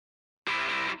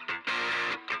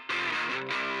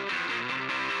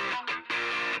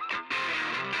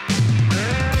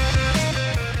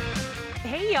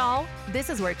Now, this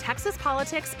is where Texas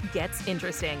politics gets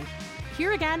interesting.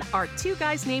 Here again are two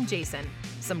guys named Jason,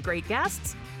 some great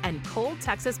guests, and cold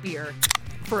Texas beer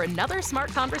for another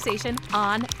smart conversation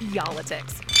on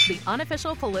Y'all-itics, the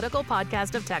unofficial political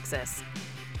podcast of Texas.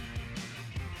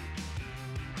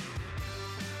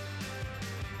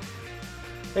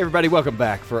 Hey everybody, welcome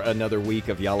back for another week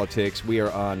of Y'all-itics. We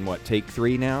are on, take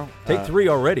 3 now? Take 3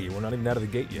 already. We're not even out of the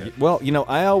gate yet. Well,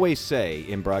 I always say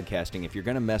in broadcasting, if you're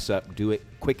going to mess up, do it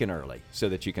quick and early so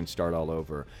that you can start all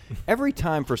over. Every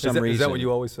time for some reason... Is that what you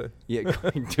always say? Yeah,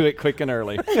 do it quick and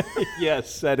early.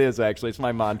 Yes, that is actually. It's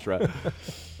my mantra.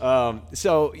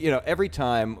 So, every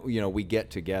time, we get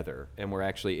together and we're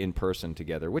actually in person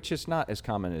together, which is not as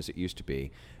common as it used to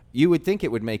be, you would think it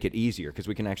would make it easier because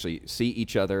we can actually see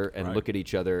each other and look at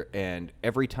each other. And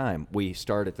every time we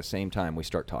start at the same time, we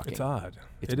start talking. It's odd.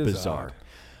 It's bizarre.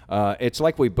 It's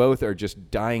like we both are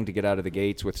just dying to get out of the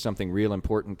gates with something real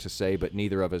important to say, but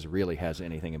neither of us really has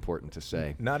anything important to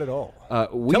say. Not at all.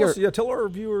 Tell our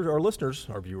viewers, our listeners,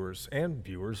 our viewers and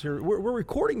viewers here, we're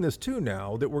recording this too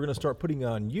now that we're going to start putting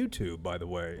on YouTube, by the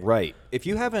way. Right. If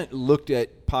you haven't looked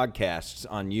at podcasts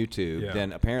on YouTube,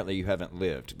 then apparently you haven't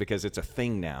lived because it's a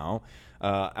thing now.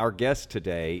 Our guest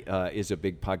today is a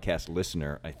big podcast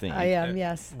listener, I think. I am,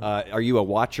 yes. Are you a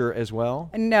watcher as well?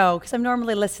 No, because I'm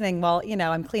normally listening while,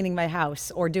 I'm cleaning my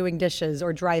house or doing dishes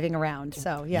or driving around.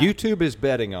 So, yeah. YouTube is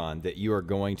betting on that you are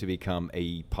going to become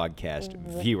a podcast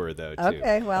viewer, though, too.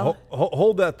 Okay, well.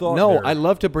 Hold that thought there. I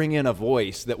love to bring in a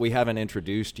voice that we haven't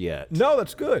introduced yet. No,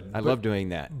 that's good. I love doing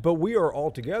that. But we are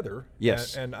all together.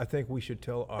 Yes. And I think we should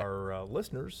tell our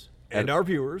listeners and our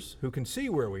viewers who can see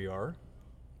where we are,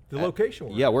 the location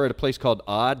we're at a place called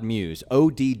Odd Muse,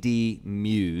 ODD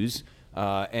Muse.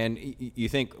 And you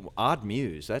think, Odd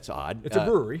Muse, that's odd. It's a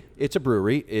brewery. It's a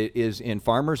brewery. It is in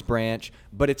Farmers Branch,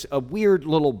 but it's a weird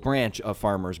little branch of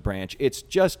Farmers Branch. It's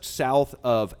just south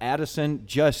of Addison,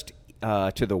 just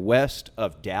to the west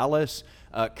of Dallas,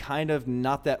 kind of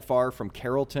not that far from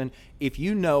Carrollton. If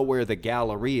you know where the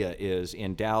Galleria is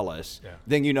in Dallas,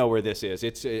 then you know where this is.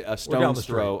 It's a stone's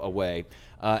throw away.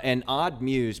 And Odd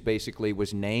Muse basically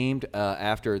was named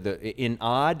after in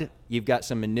Odd, you've got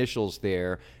some initials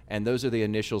there, and those are the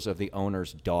initials of the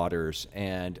owner's daughters.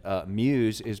 And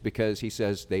Muse is because he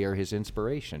says they are his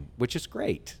inspiration, which is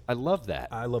great. I love that.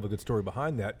 I love a good story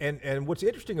behind that. And what's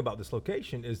interesting about this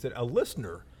location is that a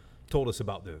listener told us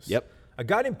about this. Yep. A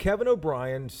guy named Kevin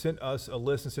O'Brien sent us a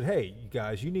list and said, hey, you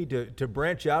guys, you need to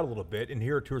branch out a little bit, and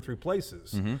here are 2 or 3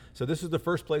 places. Mm-hmm. So this is the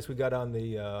first place we got on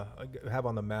have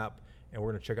on the map, and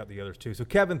we're going to check out the others too. So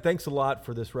Kevin, thanks a lot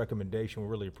for this recommendation. We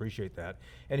really appreciate that.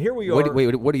 And here we are.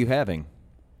 Wait, what are you having?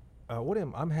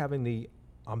 I'm having the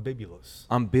Ombibulous.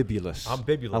 Ombibulous.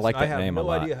 Ombibulous. I like that name a lot.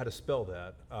 I have no idea how to spell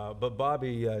that. But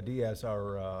Bobby Diaz,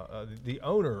 the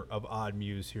owner of Odd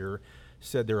Muse here,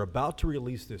 said they're about to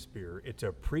release this beer. It's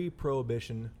a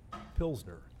Pre-Prohibition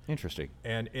Pilsner. Interesting.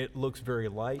 And it looks very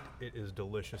light. It is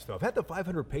delicious, though. I've had the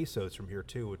 500 pesos from here,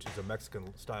 too, which is a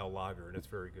Mexican-style lager, and it's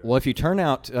very good. Well, if you turn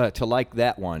out to like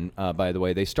that one, by the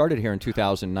way, they started here in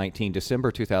 2019,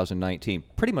 December 2019,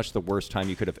 pretty much the worst time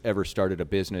you could have ever started a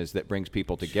business that brings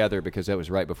people together because that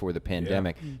was right before the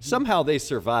pandemic. Yeah. Mm-hmm. Somehow they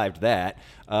survived that,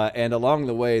 and along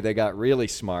the way they got really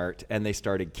smart, and they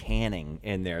started canning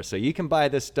in there. So you can buy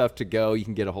this stuff to go. You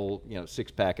can get a whole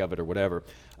 6-pack of it or whatever.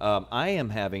 I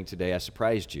am having today, I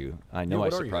surprised you. I know I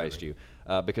surprised you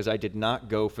because I did not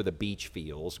go for the Beach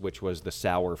Feels, which was the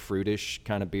sour fruitish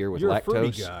kind of beer with lactose. You're a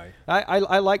fruity guy.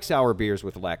 I like sour beers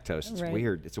with lactose. It's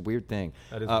weird. It's a weird thing.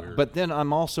 That is weird. But then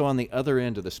I'm also on the other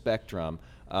end of the spectrum,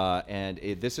 and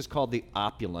this is called the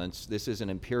Opulence. This is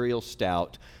an Imperial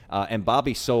Stout, and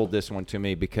Bobby sold this one to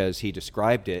me because he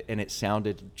described it, and it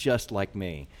sounded just like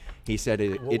me. He said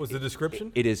What was the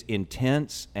description? It is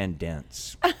intense and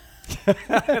dense.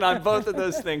 And I'm both of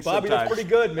those things. Bobby, sometimes. That's pretty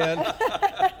good, man.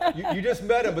 you just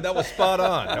met him, but that was spot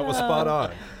on. That was spot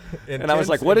on. And I was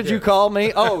like, "What did you call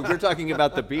me?" Oh, you're talking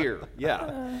about the beer.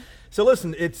 Yeah. So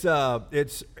listen, it's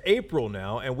April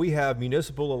now, and we have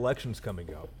municipal elections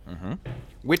coming up. Mm-hmm.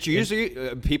 Which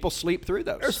usually people sleep through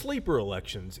those. They're sleeper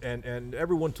elections, and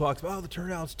everyone talks about, the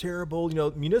turnout's terrible.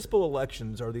 Municipal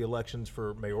elections are the elections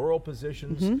for mayoral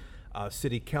positions,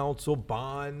 city council,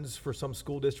 bonds for some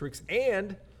school districts,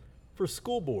 and for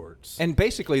school boards. And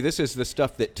basically, this is the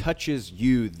stuff that touches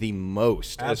you the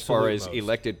most as far as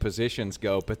elected positions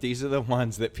go. But these are the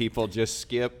ones that people just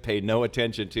skip, pay no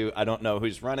attention to. I don't know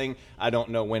who's running. I don't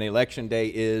know when Election Day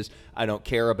is. I don't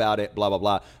care about it, blah, blah,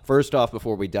 blah. First off,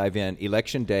 before we dive in,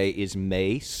 Election Day is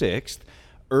May 6th.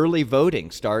 Early voting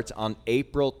starts on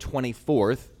April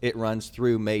 24th. It runs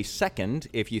through May 2nd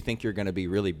if you think you're going to be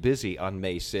really busy on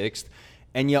May 6th.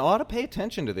 And you ought to pay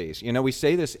attention to these. We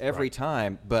say this every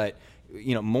time, but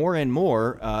more and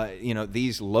more,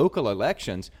 these local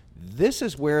elections, this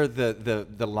is where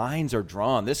the lines are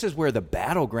drawn. This is where the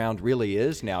battleground really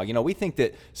is now. We think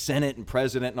that Senate and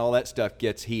president and all that stuff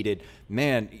gets heated.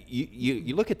 Man,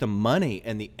 you look at the money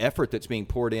and the effort that's being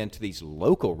poured into these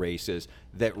local races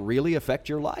that really affect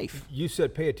your life. You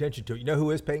said pay attention to it. You know who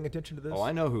is paying attention to this? Oh,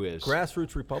 I know who is.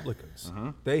 Grassroots Republicans.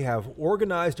 They have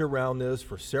organized around this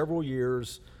for several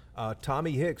years.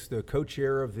 Tommy Hicks, the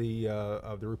co-chair of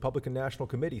the Republican National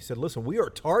Committee, said, "Listen, we are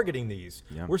targeting these.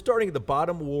 Yeah. We're starting at the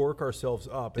bottom. We'll work ourselves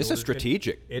up." This is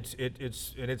strategic.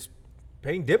 It's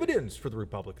paying dividends for the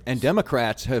Republicans. And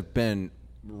Democrats have been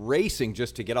racing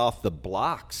just to get off the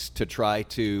blocks to try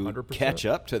to 100%. Catch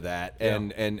up to that,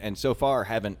 and so far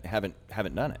haven't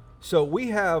done it. So we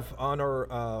have on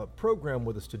our program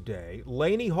with us today,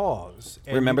 Laney Hawes.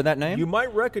 Remember that name? You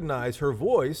might recognize her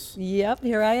voice. Yep,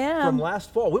 here I am. From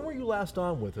last fall. When were you last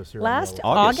on with us here? Last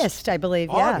August. August, I believe,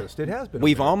 yeah. August, it has been.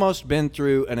 We've almost been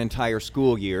through an entire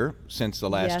school year since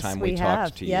the last time we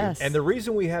talked to you. Yes. And the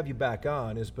reason we have you back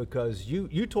on is because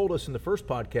you told us in the first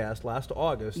podcast last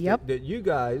August that you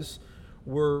guys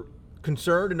were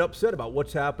concerned and upset about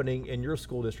what's happening in your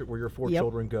school district where your four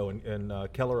children go in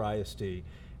Keller ISD.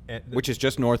 Which is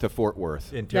just north of Fort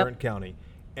Worth. In Tarrant County.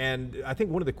 And I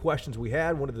think one of the questions we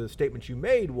had, one of the statements you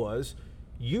made was,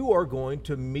 you are going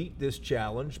to meet this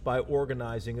challenge by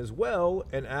organizing as well,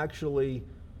 and actually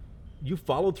you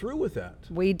followed through with that.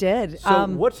 We did. So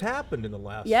what's happened in the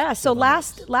last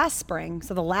last spring,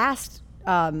 so the last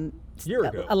year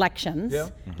ago elections,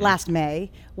 last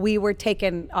May, we were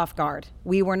taken off guard.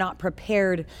 We were not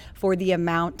prepared for the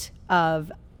amount of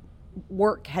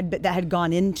work that had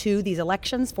gone into these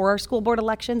elections for our school board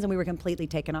elections, and we were completely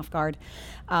taken off guard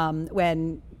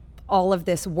when all of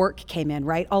this work came in,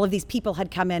 right? All of these people had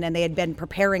come in and they had been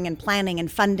preparing and planning and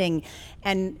funding,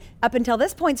 and up until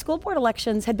this point, school board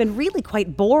elections had been really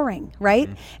quite boring, right?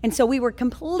 And so we were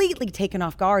completely taken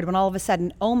off guard when all of a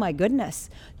sudden, oh my goodness,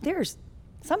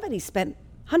 somebody spent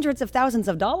hundreds of thousands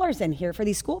of dollars in here for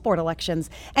these school board elections,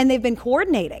 and they've been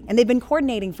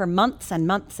coordinating for months and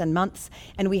months and months,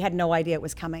 and we had no idea it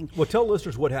was coming. Well, tell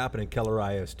listeners what happened in Keller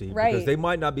ISD, because they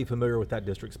might not be familiar with that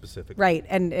district specifically. Right,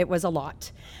 and it was a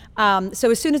lot.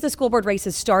 So as soon as the school board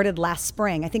races started last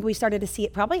spring, I think we started to see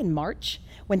it probably in March,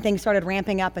 when things started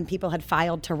ramping up and people had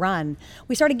filed to run.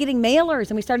 We started getting mailers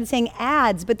and we started seeing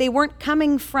ads, but they weren't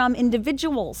coming from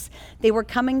individuals. They were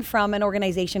coming from an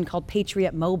organization called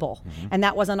Patriot Mobile. And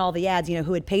that wasn't all the ads,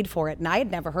 who had paid for it. And I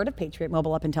had never heard of Patriot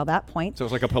Mobile up until that point. So it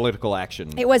was like a political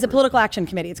action. It was a political action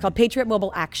committee. It's called Patriot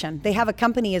Mobile Action. They have a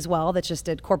company as well that's just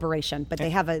a corporation, but they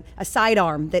have a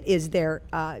sidearm that is their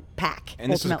PAC. And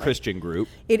this is a Christian group.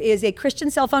 It is a Christian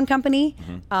cell phone company,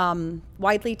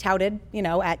 widely touted,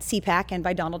 at CPAC and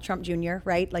by Donald Trump Jr.,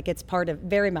 right? Like it's part of,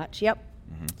 very much,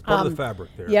 It's part of the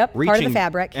fabric there. Yep, part of the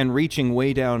fabric. And reaching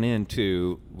way down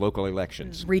into local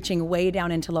elections.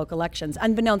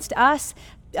 Unbeknownst to us,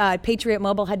 Patriot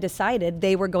Mobile had decided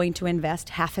they were going to invest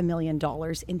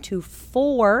 $500,000 into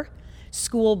 4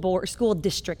 school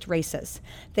district races.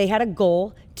 They had a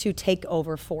goal to take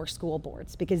over 4 school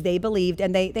boards because they believed,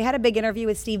 and they had a big interview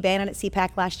with Steve Bannon at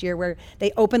CPAC last year where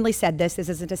they openly said this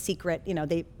isn't a secret,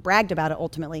 they bragged about it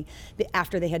ultimately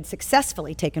after they had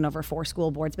successfully taken over 4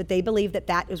 school boards, but they believed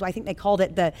that is, I think they called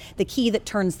it the key that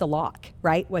turns the lock,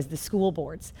 right, was the school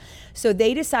boards. So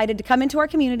they decided to come into our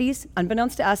communities,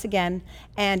 unbeknownst to us again,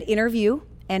 and interview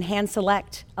and hand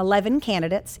select 11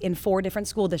 candidates in 4 different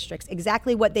school districts,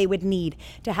 exactly what they would need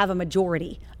to have a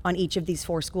majority on each of these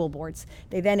 4 school boards.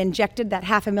 They then injected that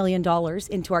 $500,000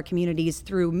 into our communities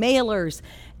through mailers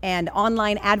and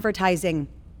online advertising,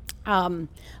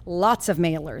 lots of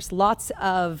mailers, lots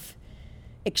of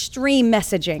extreme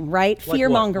messaging, right?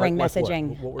 Fear-mongering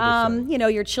messaging. What were they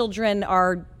saying? Your children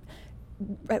are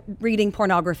reading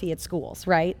pornography at schools,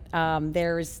 right?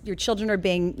 Your children are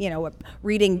being,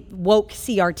 reading woke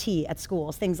CRT at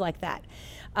schools, things like that.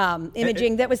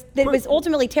 Imaging that was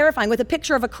ultimately terrifying, with a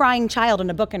picture of a crying child and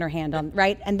a book in her hand,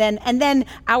 right? And then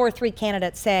our 3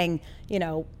 candidates saying,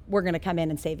 we're going to come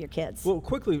in and save your kids. Well,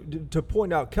 quickly to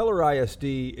point out, Keller ISD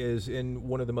is in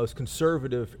one of the most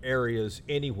conservative areas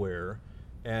anywhere,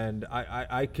 and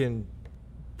I can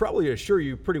probably assure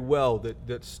you pretty well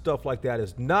that stuff like that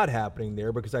is not happening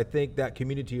there, because I think that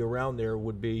community around there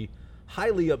would be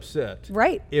highly upset,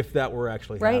 right, if that were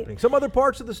actually happening. Some other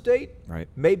parts of the state, right,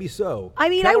 maybe so. I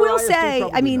will say,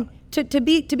 to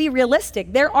be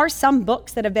realistic, there are some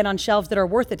books that have been on shelves that are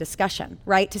worth a discussion,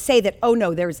 right? To say that, oh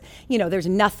no, there's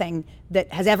nothing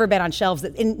that has ever been on shelves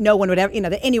that no one would ever,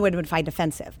 that anyone would find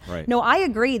offensive. Right. No, I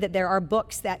agree that there are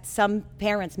books that some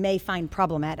parents may find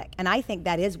problematic, and I think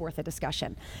that is worth a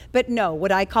discussion. But no,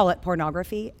 would I call it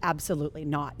pornography? Absolutely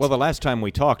not. Well, the last time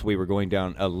we talked, we were going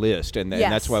down a list, and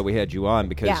that's why we had you on,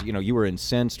 because you were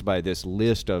incensed by this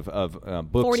list of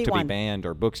books 41. to be banned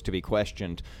or books to be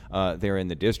questioned there in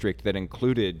the district that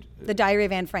included The Diary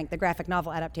of Anne Frank, the graphic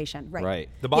novel adaptation. Right. Right.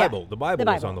 The Bible. Yeah. The Bible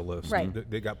was on the list. Right.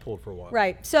 They got pulled for a while.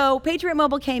 Right. So Patriot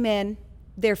Mobile came in.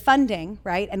 Their funding,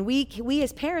 right? And we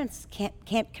as parents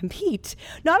can't compete.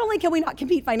 Not only can we not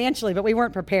compete financially, but we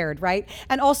weren't prepared, right?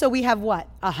 And also we have what,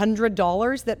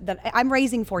 $100 that I'm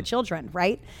raising 4 children,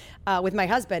 right? With my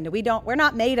husband. We're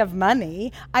not made of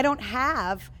money. I don't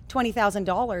have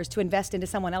 $20,000 to invest into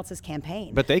someone else's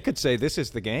campaign. But they could say, this is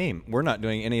the game. We're not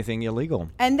doing anything illegal.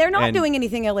 And they're not doing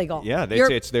anything illegal. Yeah,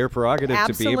 it's their prerogative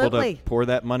to be able to pour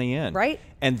that money in. Right.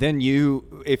 And then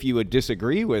if you would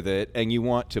disagree with it and you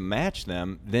want to match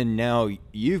them, then now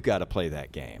you've got to play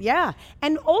that game. Yeah.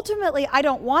 And ultimately, I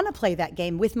don't want to play that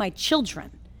game with my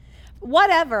children.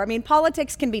 Whatever. I mean,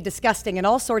 politics can be disgusting in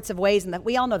all sorts of ways, and that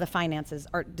we all know the finances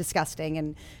are disgusting,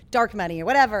 and dark money or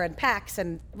whatever, and PACs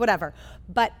and whatever.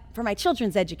 But for my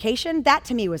children's education, that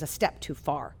to me was a step too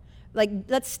far. Like,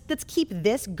 let's keep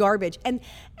this garbage. And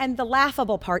the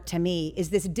laughable part to me is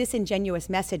this disingenuous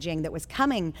messaging that was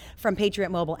coming from Patriot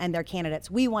Mobile and their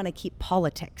candidates. We want to keep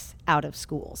politics out of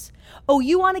schools. Oh,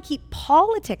 you want to keep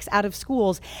politics out of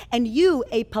schools, and you,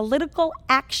 a political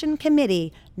action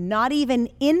committee, not even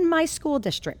in my school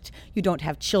district. You don't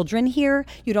have children here.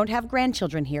 You don't have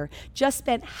grandchildren here. Just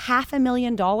spent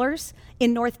 $500,000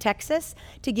 in North Texas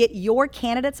to get your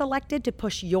candidates elected to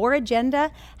push your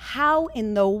agenda. How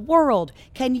in the world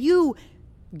can you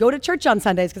go to church on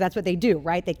Sundays, because that's what they do,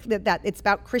 right? It's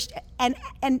about Christian,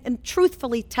 and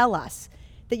truthfully tell us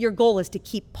that your goal is to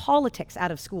keep politics out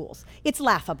of schools. It's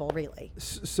laughable, really.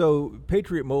 So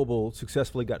Patriot Mobile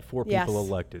successfully got 4 people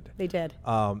elected. They did.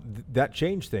 That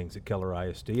changed things at Keller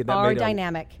ISD. And that Our made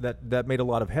dynamic. That made a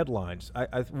lot of headlines.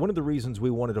 One of the reasons we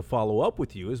wanted to follow up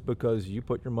with you is because you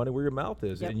put your money where your mouth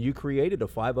is, and you created a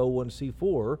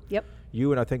 501c4. Yep.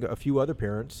 You and I think a few other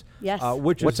parents. Yes.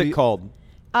 What's it called?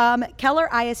 Keller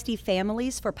ISD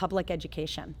Families for Public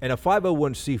Education. And a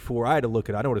 501c4, I had to look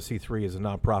at it. I know what a C3 is, a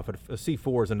nonprofit. A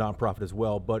C4 is a nonprofit as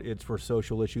well, but it's for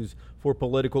social issues, for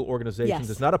political organizations. Yes.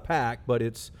 It's not a PAC, but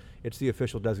it's the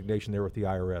official designation there with the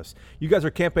IRS. You guys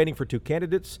are campaigning for 2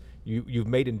 candidates. You've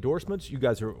made endorsements. You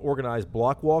guys are organized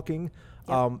block walking.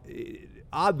 Yep.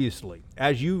 Obviously,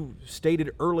 as you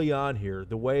stated early on here,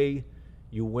 the way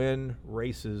you win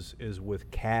races is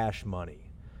with cash money.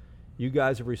 You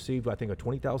guys have received, I think, a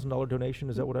 $20,000 donation.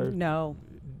 Is that what I? No.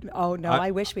 Oh no!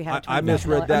 I wish we had. I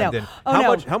misread that. No. Then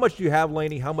Oh, how much do you have,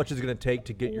 Laney? How much is it going to take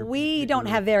to get your? We don't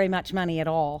have very much money at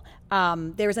all.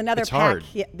 There's another It's PAC. hard.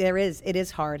 Yeah, there is. It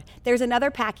is hard. There's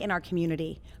another PAC in our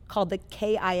community called the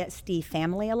KISD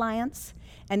Family Alliance,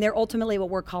 and they're ultimately what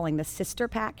we're calling the sister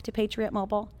PAC to Patriot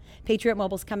Mobile. Patriot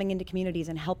Mobile's coming into communities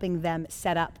and helping them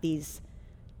set up these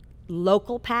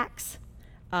local PACs.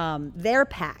 Their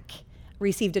PAC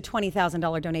received a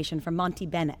 $20,000 donation from Monty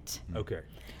Bennett. Okay.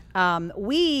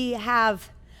 We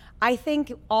have, I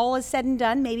think, all is said and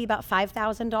done, maybe about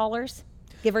 $5,000,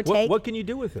 give or take. What can you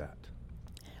do with that?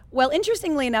 Well,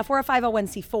 interestingly enough, we're a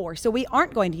 501c4, so we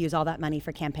aren't going to use all that money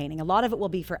for campaigning. A lot of it will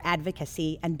be for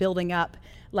advocacy and building up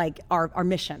like our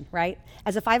mission, right?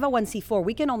 As a 501c4,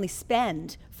 we can only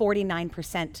spend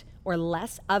 49% or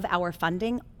less of our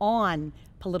funding on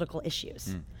political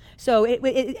issues. So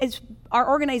it's, our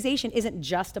organization isn't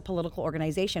just a political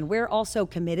organization. We're also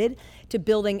committed to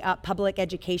building up public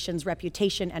education's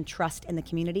reputation and trust in the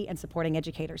community and supporting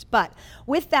educators. But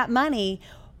with that money,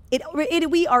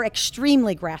 we are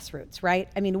extremely grassroots, right?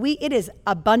 I mean, it is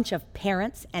a bunch of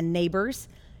parents and neighbors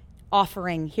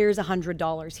offering, here's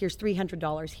 $100, here's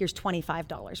 $300, here's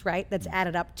 $25, right? That's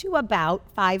added up to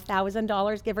about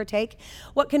 $5,000, give or take.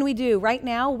 What can we do? Right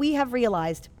now, we have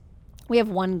realized we have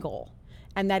one goal,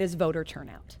 and that is voter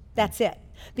turnout. That's it.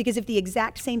 Because if the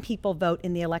exact same people vote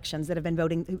in the elections that have been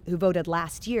voting, who voted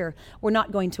last year, we're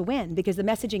not going to win because the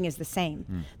messaging is the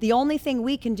same. The only thing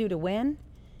we can do to win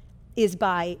is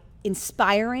by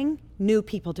inspiring new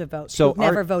people to vote So who've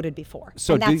never voted before.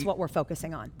 so and do that's you- what we're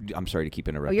focusing on. I'm sorry to keep Oh,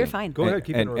 interrupting. you're fine. Go ahead,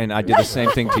 keep interrupting. And I did the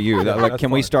same thing to you. Like, that's can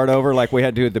we fine. start over like we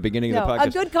had to at the beginning No, of the a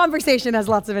podcast? good conversation has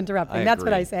lots of interrupting. That's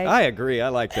what I say. I agree. I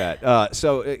like that.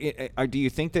 So, do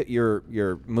you think that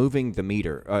you're moving the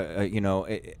meter?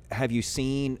 Have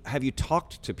you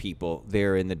talked to people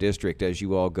there in the district as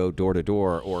you all go door to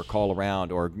door, or call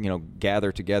around, or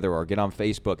gather together, or get on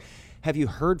Facebook? Have you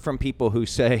heard from people who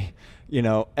say,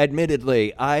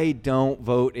 admittedly, I don't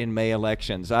vote in May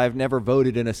elections. I've never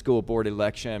voted in a school board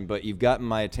election, but you've gotten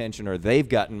my attention, or they've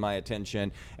gotten my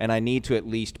attention, and I need to at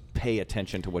least pay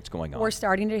attention to what's going on? We're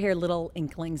starting to hear little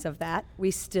inklings of that. We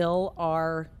still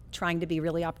are trying to be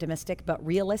really optimistic but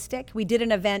realistic. We did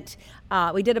an event,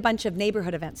 we did a bunch of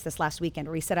neighborhood events this last weekend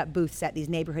where we set up booths at these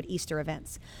neighborhood Easter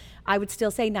events. I would still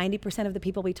say 90% of the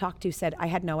people we talked to said, I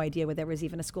had no idea there was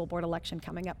even a school board election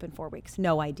coming up in 4 weeks.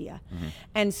 No idea. Mm-hmm.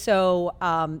 And so,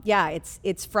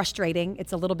 it's frustrating.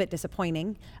 It's a little bit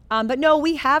disappointing. But no,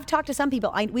 we have talked to some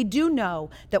people. We do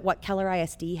know that what Keller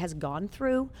ISD has gone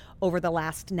through over the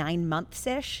last 9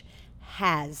 months-ish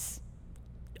has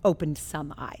opened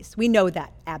some eyes. We know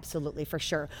that absolutely for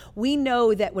sure. We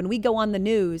know that when we go on the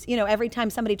news, every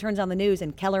time somebody turns on the news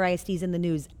and Keller ISD's in the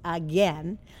news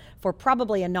again, for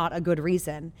probably not a good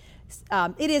reason,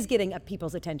 it is getting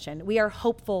people's attention. We are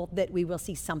hopeful that we will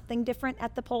see something different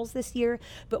at the polls this year,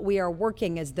 but we are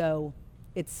working as though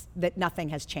that nothing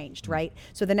has changed, right?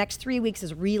 So the next 3 weeks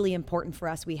is really important for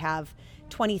us. We have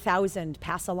 20,000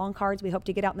 pass-along cards we hope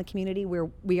to get out in the community.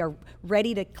 We are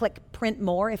ready to click print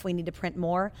more if we need to print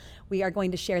more. We are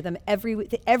going to share them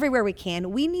everywhere we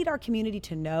can. We need our community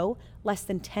to know less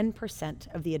than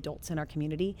 10% of the adults in our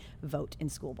community vote in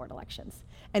school board elections.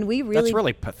 And That's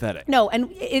really pathetic. No, and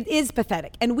it is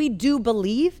pathetic. And we do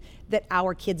believe that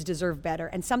our kids deserve better.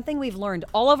 And something we've learned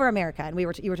all over America, and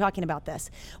you were talking about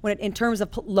this, in terms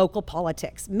of local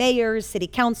politics, mayors, city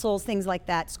councils, things like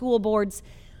that, school boards.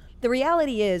 The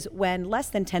reality is when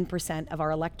less than 10% of our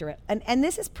electorate, and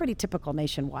this is pretty typical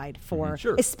nationwide for,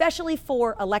 Sure. especially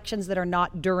for elections that are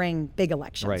not during big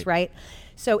elections, right?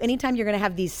 So anytime you're going to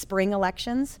have these spring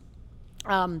elections,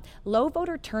 low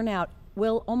voter turnout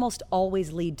will almost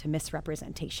always lead to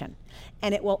misrepresentation.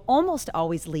 And it will almost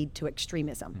always lead to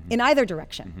extremism in either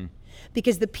direction.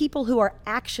 Because the people who are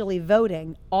actually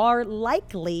voting are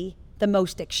likely the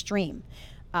most extreme.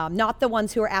 Not the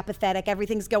ones who are apathetic,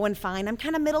 everything's going fine. I'm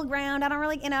kind of middle ground, I don't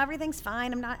really, everything's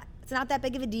fine. It's not that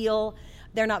big of a deal.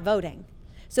 They're not voting.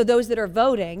 So those that are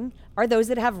voting are those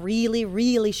that have really,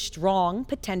 really strong,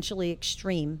 potentially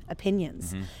extreme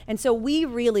opinions. And so we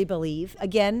really believe,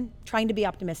 again, trying to be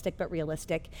optimistic but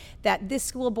realistic, that this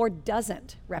school board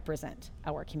doesn't represent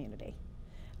our community.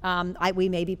 We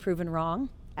may be proven wrong,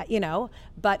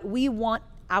 but we want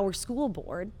our school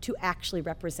board to actually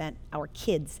represent our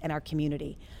kids and our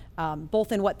community,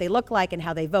 both in what they look like and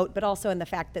how they vote, but also in the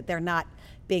fact that they're not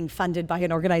being funded by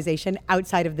an organization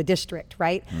outside of the district,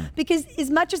 right? Because as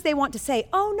much as they want to say,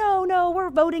 oh, no, we're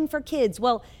voting for kids,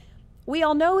 well, we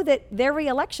all know that their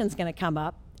re-election's gonna come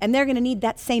up and they're gonna need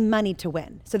that same money to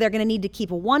win. So they're gonna need to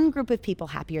keep one group of people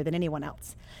happier than anyone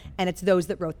else. And it's those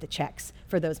that wrote the checks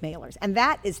for those mailers. And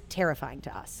that is terrifying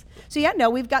to us. So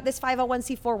we've got this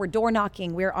 501c4, we're door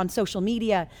knocking, we're on social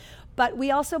media, but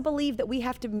we also believe that we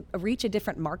have to reach a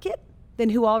different market than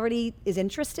who already is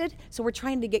interested. So we're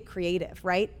trying to get creative,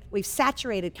 right? We've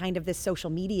saturated kind of this social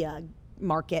media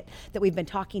market that we've been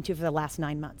talking to for the last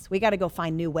 9 months. We got to go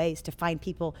find new ways to find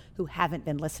people who haven't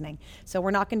been listening. So we're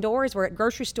knocking doors, we're at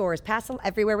grocery stores,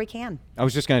 everywhere we can. I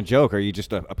was just going to joke. Are you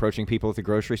just approaching people at the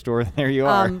grocery store? There you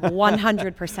are.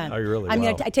 100%. Oh, you really? I mean,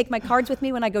 Wow. I take my cards with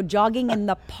me when I go jogging in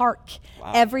the park.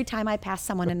 Wow. Every time I pass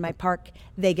someone in my park,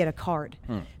 they get a card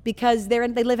because they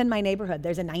live in my neighborhood.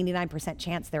 There's a 99%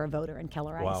 chance they're a voter in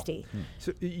Keller ISD.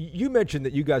 So you mentioned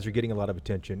that you guys are getting a lot of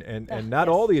attention, and not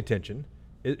all the attention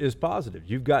is positive.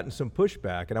 You've gotten some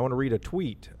pushback, and I want to read a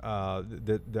tweet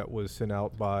that was sent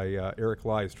out by Eric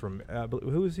Leist from,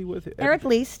 who is he with? Eric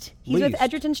Leist. He's with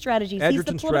Edgerton Strategies.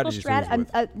 Edgerton He's the political Strategies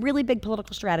a really big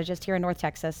political strategist here in North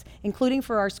Texas, including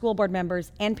for our school board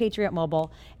members and Patriot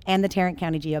Mobile and the Tarrant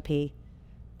County GOP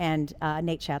and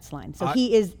Nate Schatzline. So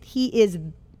he is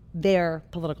their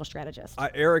political strategist.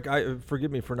 Eric, forgive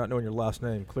me for not knowing your last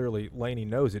name. Clearly, Laney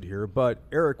knows it here, but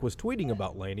Eric was tweeting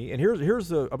about Laney, and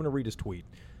here's I'm going to read his tweet.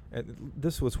 And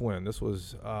this was when? This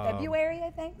was February, I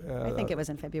think. I think it was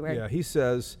in February. Yeah, he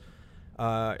says,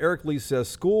 Eric Lee says,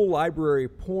 school library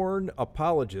porn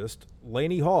apologist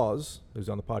Laney Hawes, who's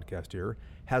on the podcast here,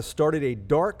 has started a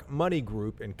dark money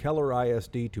group in Keller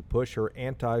ISD to push her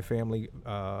anti-family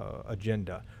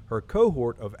agenda. Her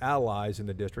cohort of allies in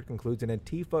the district includes an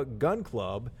Antifa gun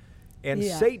club and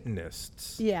Yeah.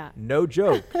 Satanists. Yeah. No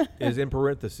joke, is in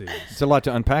parentheses. It's a lot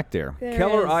to unpack there. There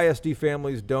Keller is. ISD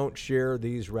families don't share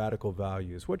these radical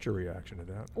values. What's your reaction to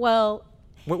that? Well,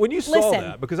 When you saw listen.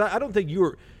 that, because I don't think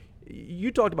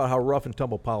you talked about how rough and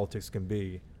tumble politics can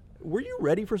be. Were you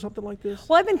ready for something like this?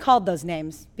 I've been called those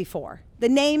names before. The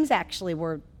names actually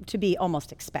were to be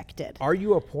almost expected. Are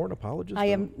you a porn apologist? I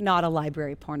am not a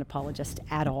library porn apologist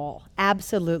at all.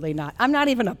 Absolutely not. I'm not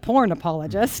even a porn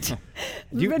apologist.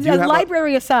 Do you have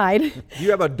library aside. Do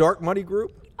you have a dark money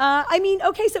group?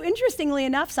 Okay, so interestingly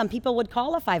enough, some people would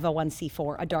call a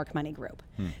 501c4 a dark money group.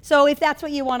 So if that's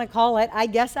what you want to call it, I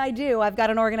guess I do. I've got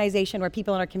an organization where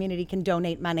people in our community can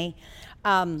donate money.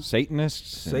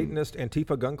 Satanists? Satanist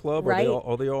Antifa Gun Club? Right.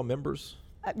 Are they all members?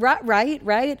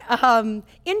 Right.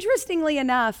 Interestingly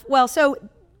enough, so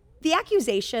the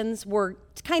accusations were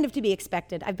kind of to be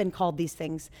expected. I've been called these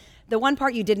things. The one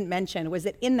part you didn't mention was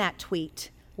that in that tweet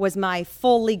was my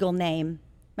full legal name.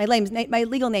 My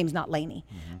legal name's not Laney.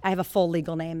 I have a full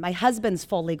legal name. My husband's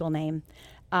full legal name,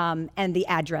 and the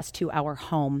address to our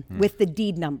home with the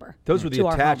deed number. Those were the to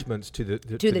our home. attachments to the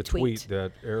tweet.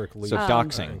 that Eric Lee So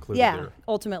doxing. included Yeah, there.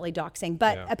 ultimately doxing.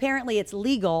 But Yeah. apparently it's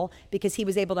legal because he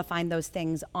was able to find those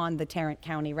things on the Tarrant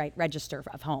County Register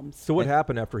of Homes. So what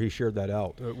happened after he shared that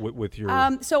out with your?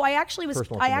 So I actually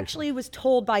personal was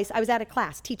told by, I was at a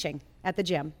class teaching at the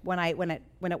gym when it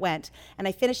went, and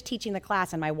I finished teaching the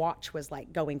class and my watch was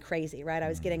like going crazy, right? I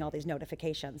was getting all these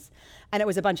notifications, and it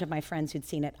was a bunch of my friends who'd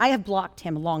seen it. I have blocked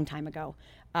him a long time ago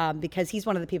because he's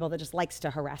one of the people that just likes to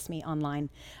harass me online.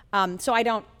 So I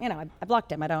don't, I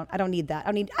blocked him. I don't need that.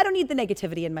 I don't need the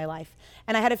negativity in my life.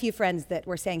 And I had a few friends that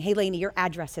were saying, "Hey, Laney, your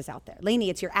address is out there. Laney,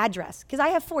 it's your address," because I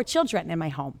have 4 children in my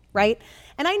home, right?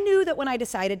 And I knew that when I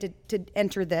decided to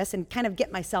enter this and kind of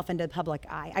get myself into the public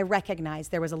eye, I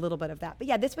recognized there was a little bit of that. But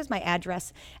yeah, this was my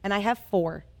address, and I have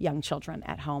 4 young children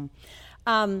at home.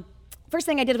 First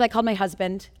thing I did was I called my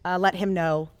husband, let him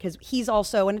know, because he's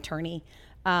also an attorney.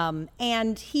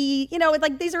 And he,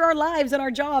 these are our lives and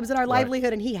our jobs and our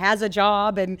livelihood, and he has a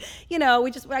job, and, I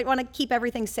want to keep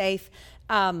everything safe.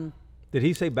 Did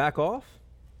he say back off?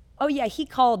 Oh yeah, he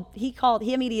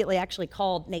immediately actually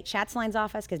called Nate Schatzline's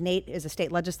office, because Nate is a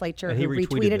state legislature And he who retweeted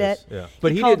retweeted this, it. yeah.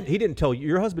 But he didn't tell you.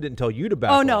 Your husband didn't tell you to back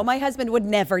off. Oh no, my husband would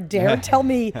never dare tell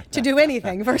me to do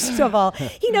anything. First of all,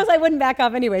 he knows I wouldn't back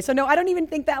off anyway. So no, I don't even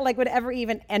think that would ever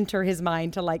even enter his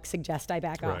mind to suggest I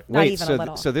back off. Right. Not Wait, even so a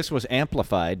little. So this was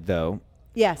amplified though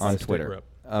Yes. on Stick Twitter.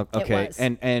 rep. Okay, was.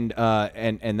 and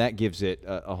that gives it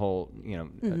a whole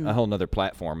a whole nother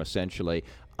platform essentially.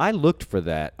 I looked for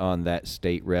that on that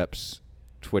state rep's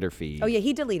Twitter feed. Oh yeah,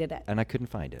 he deleted it. And I couldn't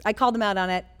find it. I called him out on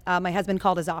it. My husband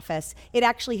called his office. It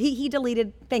actually, he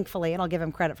deleted, thankfully, and I'll give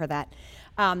him credit for that.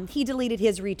 He deleted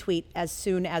his retweet as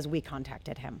soon as we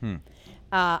contacted him.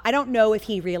 I don't know if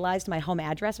he realized my home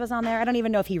address was on there. I don't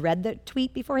even know if he read the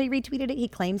tweet before he retweeted it. He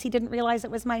claims he didn't realize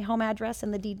it was my home address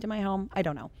and the deed to my home. I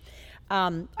don't know.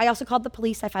 I also called the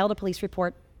police. I filed a police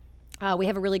report. We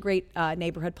have a really great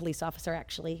neighborhood police officer,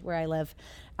 actually, where I live.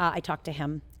 I talked to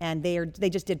him, and they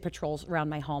just did patrols around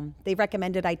my home. They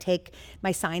recommended I take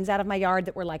my signs out of my yard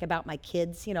that were about my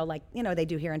kids, they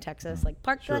do here in Texas,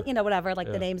 park, whatever,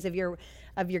 the names of your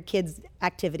kids'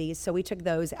 activities. So we took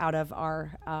those out of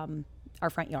our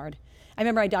front yard. I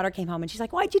remember my daughter came home and she's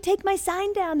like, "Why'd you take my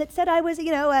sign down that said I was,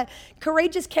 a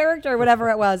courageous character," or whatever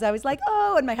it was. I was like,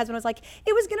 "Oh," and my husband was like,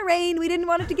 "It was gonna rain. We didn't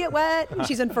want it to get wet." And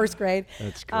she's in first grade.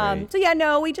 That's great. So yeah,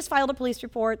 no, we just filed a police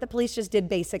report. The police just did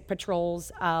basic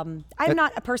patrols. I'm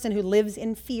not a person who lives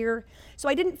in fear, so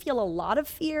I didn't feel a lot of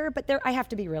fear, but I have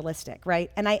to be realistic, right?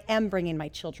 And I am bringing my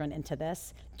children into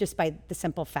this just by the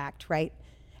simple fact, right?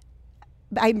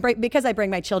 Because I bring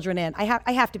my children in, I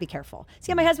have to be careful.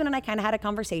 See, my husband and I kind of had a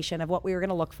conversation of what we were going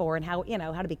to look for and how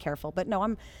to be careful. But no,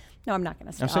 I'm not going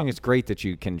to stop. I'm saying it's great that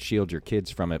you can shield your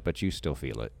kids from it, but you still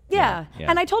feel it. Yeah.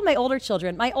 And I told my older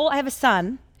children, I have a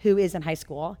son who is in high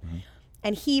school,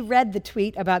 and he read the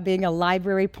tweet about being a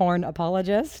library porn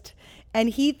apologist. And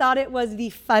he thought it was the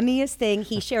funniest thing.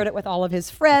 He shared it with all of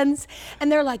his friends, and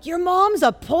they're like, "Your mom's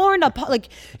a porn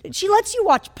she lets you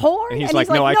watch porn." And he's like,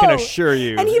 "No, I can assure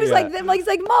you." And he was he's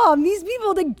like, "Mom, these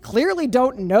people, they clearly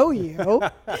don't know you."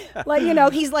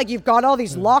 He's like, "You've got all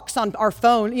these locks on our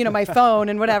phone, my phone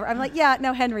and whatever." I'm like, "Yeah,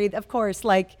 no, Henry, of course,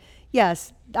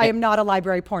 yes, I am not a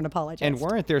library porn apologist." And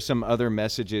weren't there some other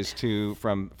messages too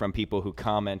from people who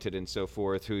commented and so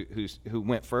forth who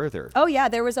went further? Oh yeah,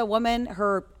 there was a woman,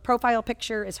 her profile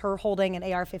picture is her holding an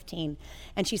AR-15,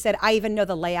 and she said, "I even know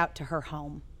the layout to her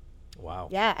home." Wow.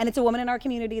 Yeah, and it's a woman in our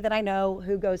community that I know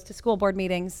who goes to school board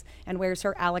meetings and wears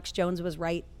her Alex Jones was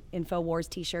right InfoWars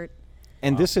t-shirt.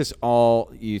 And this is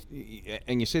all you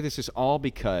say this is all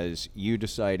because you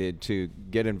decided to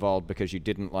get involved because you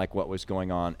didn't like what was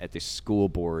going on at the school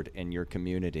board in your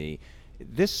community.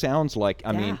 This sounds like,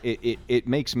 I mean, it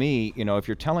makes me, if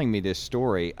you're telling me this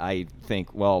story, I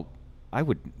think, well, I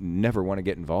would never want to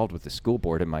get involved with the school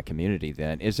board in my community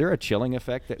then. Is there a chilling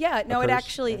effect that No, occurs? it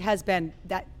actually has been.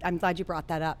 That I'm glad you brought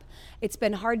that up. It's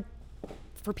been hard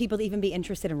for people to even be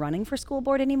interested in running for school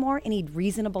board anymore. Any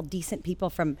reasonable, decent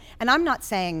people and I'm not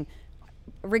saying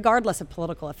regardless of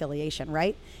political affiliation,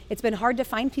 right? It's been hard to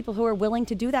find people who are willing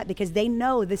to do that because they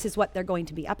know this is what they're going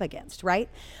to be up against, right?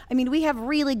 I mean, we have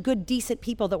really good, decent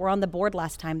people that were on the board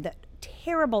last time that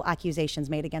terrible accusations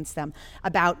made against them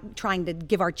about trying to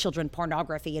give our children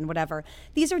pornography and whatever.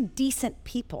 These are decent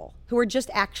people who are just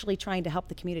actually trying to help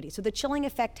the community. So the chilling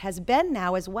effect has been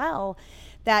now as well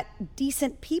that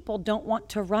decent people don't want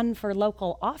to run for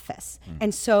local office.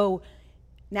 And so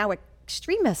now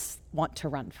extremists want to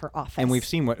run for office. And we've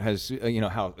seen what has,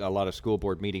 how a lot of school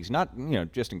board meetings, not,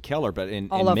 just in Keller, but in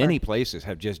many places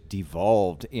have just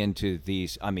devolved into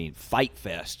these, fight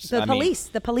fests.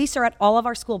 The police are at all of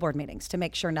our school board meetings to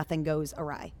make sure nothing goes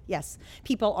awry. Yes.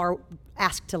 People are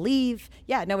asked to leave.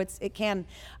 Yeah, no, it can.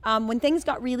 When things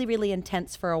got really, really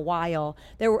intense for a while,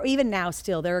 there are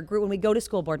a group, when we go to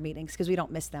school board meetings, because we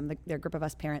don't miss them, they're a group of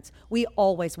us parents, we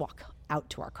always walk out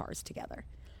to our cars together.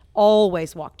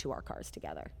 Always walk to our cars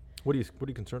together. What are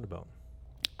you concerned about?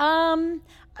 I'm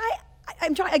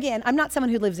trying again. I'm not someone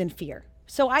who lives in fear,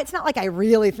 so it's not like I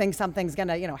really think something's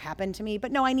gonna happen to me.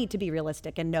 But no, I need to be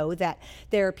realistic and know that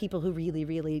there are people who really,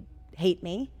 really hate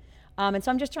me. And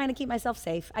so I'm just trying to keep myself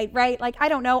safe. I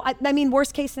don't know. I mean,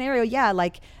 worst case scenario,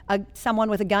 someone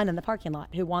with a gun in the parking lot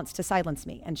who wants to silence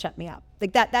me and shut me up.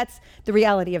 Like that's the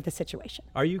reality of the situation.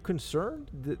 Are you concerned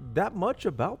that much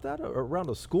about that around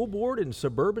a school board in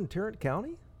suburban Tarrant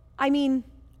County? I mean,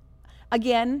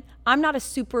 again, I'm not a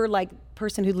super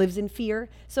person who lives in fear.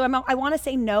 So I want to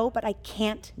say no, but I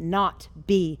can't not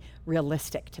be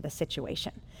realistic to the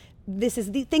situation.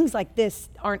 Things like this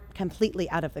aren't completely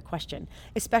out of the question,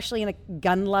 especially in a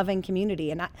gun-loving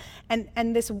community.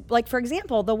 And this, for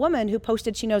example, the woman who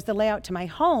posted she knows the layout to my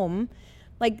home,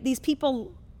 these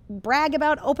people brag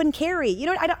about open carry.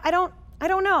 I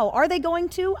don't know. Are they going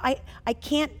to? I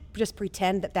can't just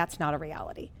pretend that that's not a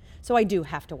reality. So I do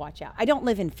have to watch out. I don't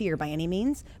live in fear by any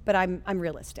means, but I'm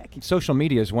realistic. Social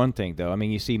media is one thing, though. I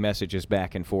mean, you see messages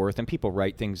back and forth, and people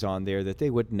write things on there that they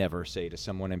would never say to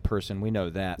someone in person. We know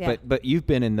that. Yeah. But you've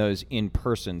been in those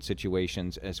in-person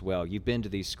situations as well. You've been to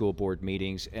these school board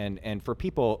meetings, and for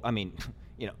people,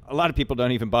 a lot of people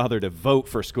don't even bother to vote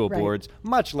for school boards,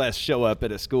 much less show up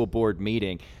at a school board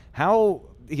meeting. How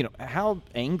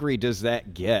angry does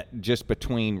that get just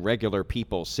between regular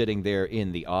people sitting there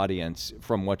in the audience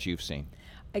from what you've seen?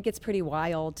 It gets pretty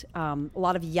wild. A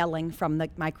lot of yelling from the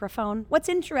microphone. What's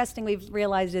interesting, we've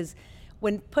realized, is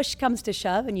when push comes to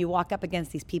shove and you walk up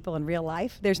against these people in real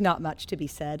life, there's not much to be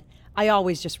said. I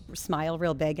always just smile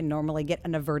real big and normally get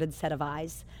an averted set of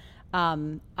eyes.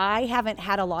 I haven't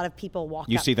had a lot of people walk up.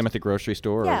 You see them at the grocery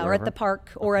store? Yeah, or at the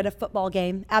park or at a football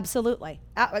game. Absolutely.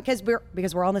 Because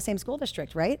we're all in the same school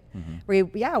district, right?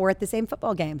 Mm-hmm. We're at the same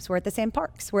football games. We're at the same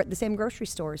parks. We're at the same grocery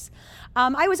stores.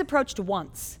 I was approached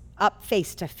once up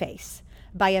face to face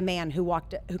by a man who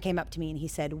came up to me and he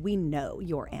said, "We know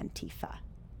you're Antifa."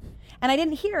 And I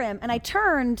didn't hear him, and I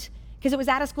turned because it was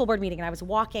at a school board meeting and I was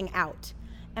walking out.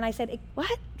 And I said,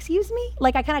 "What? Excuse me?"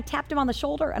 I kind of tapped him on the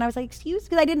shoulder and I was like, "Excuse?"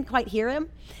 Because I didn't quite hear him.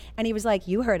 And he was like,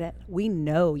 "You heard it. We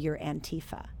know you're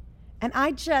Antifa." And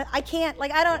I can't,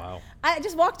 Wow. I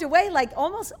just walked away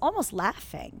almost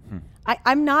laughing.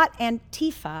 I'm not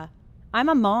Antifa. I'm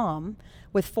a mom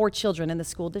with 4 children in the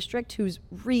school district who's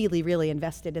really, really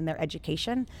invested in their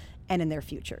education and in their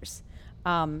futures.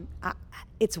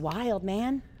 It's wild,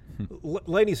 man.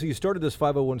 Laney, so you started this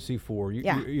 501c4.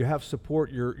 Yeah. You have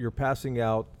support. You're passing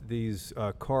out these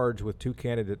cards with 2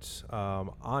 candidates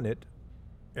on it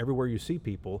everywhere you see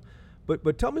people.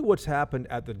 But tell me what's happened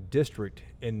at the district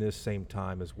in this same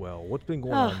time as well. What's been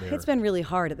going on there? It's been really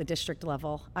hard at the district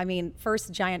level. I mean,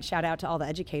 first, giant shout out to all the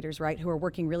educators, right, who are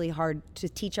working really hard to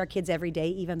teach our kids every day,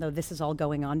 even though this is all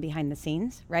going on behind the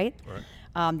scenes, right?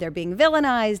 They're being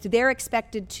villainized. They're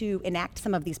expected to enact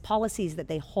some of these policies that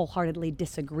they wholeheartedly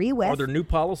disagree with. Are there new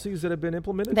policies that have been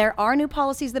implemented? There are new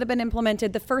policies that have been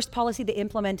implemented. The first policy they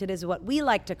implemented is what we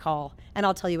like to call, and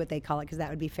I'll tell you what they call it because that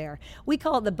would be fair. We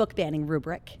call it the book banning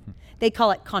rubric. They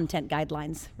call it content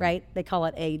guidelines, right? They call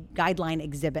it a guideline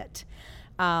exhibit.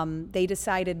 They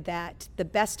decided that the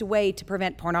best way to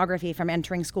prevent pornography from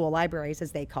entering school libraries,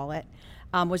 as they call it,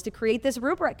 was to create this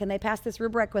rubric, and they passed this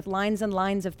rubric with lines and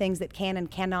lines of things that can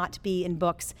and cannot be in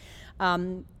books.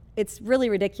 It's really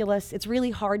ridiculous. It's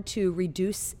really hard to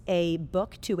reduce a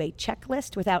book to a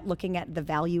checklist without looking at the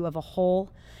value of a whole.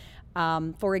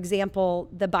 For example,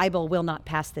 the Bible will not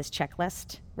pass this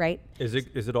checklist, right? Is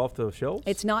it off the shelves?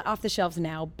 It's not off the shelves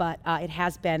now, but it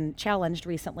has been challenged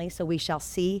recently, so we shall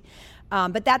see.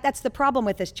 But that's the problem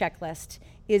with this checklist,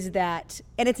 is that,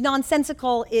 and it's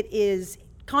nonsensical, it is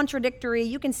contradictory.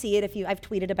 You can see it if I've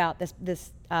tweeted about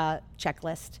this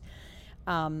checklist.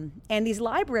 And these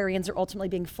librarians are ultimately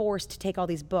being forced to take all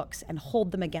these books and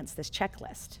hold them against this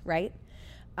checklist, right?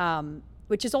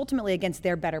 Which is ultimately against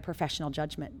their better professional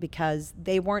judgment, because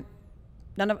they weren't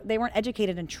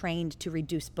educated and trained to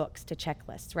reduce books to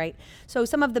checklists, right? So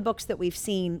some of the books that we've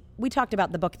seen, we talked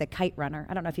about the book The Kite Runner.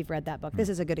 I don't know if you've read that book. This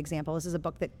is a good example. This is a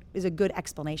book that is a good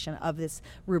explanation of this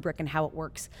rubric and how it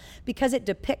works. Because it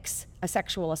depicts a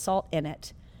sexual assault in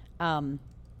it,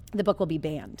 the book will be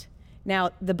banned.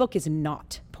 Now, the book is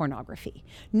not pornography,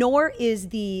 nor is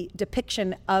the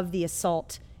depiction of the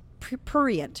assault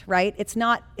prurient, right? It's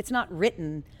not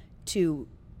written to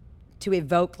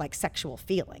evoke like sexual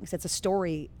feelings. It's a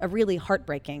story, a really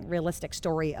heartbreaking, realistic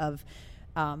story of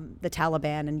the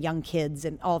Taliban and young kids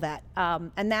and all that.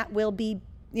 And that will be,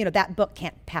 that book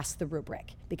can't pass the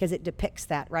rubric because it depicts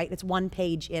that, right? It's one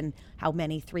page in how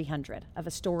many? 300 of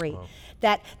a story. Wow.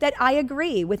 that I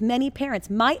agree with many parents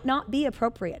might not be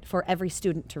appropriate for every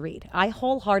student to read. I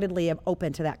wholeheartedly am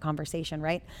open to that conversation,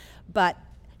 right? But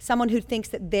someone who thinks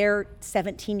that their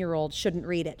 17-year-old shouldn't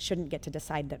read it shouldn't get to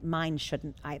decide that mine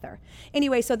shouldn't either.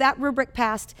 Anyway, so that rubric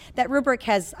passed. That rubric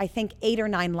has, I think, 8 or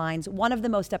 9 lines. One of the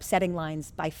most upsetting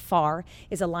lines by far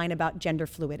is a line about gender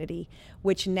fluidity,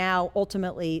 which now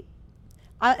ultimately,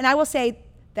 and I will say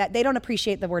that they don't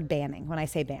appreciate the word banning when I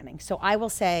say banning. So I will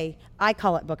say, I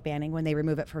call it book banning when they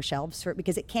remove it from shelves,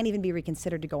 because it can't even be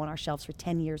reconsidered to go on our shelves for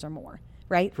 10 years or more,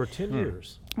 right? For 10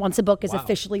 years. Once a book is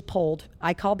officially pulled,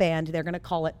 I call banned. They're going to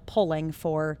call it pulling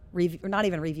for review, or not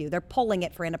even review. They're pulling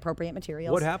it for inappropriate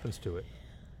materials. What happens to it?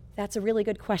 That's a really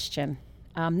good question.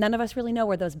 None of us really know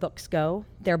where those books go.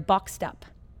 They're boxed up,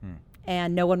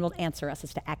 and no one will answer us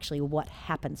as to actually what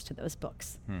happens to those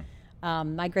books.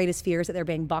 My greatest fear is that they're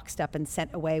being boxed up and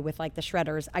sent away with like the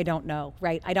shredders. I don't know,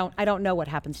 right? I don't know what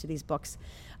happens to these books.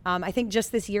 I think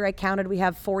just this year I counted we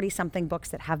have 40-something books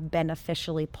that have been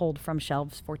officially pulled from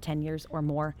shelves for 10 years or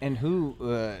more. And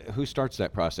who starts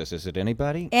that process? Is it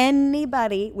anybody?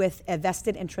 Anybody with a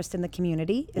vested interest in the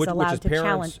community is allowed to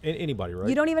challenge. Anybody, right?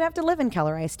 You don't even have to live in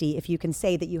Keller ISD if you can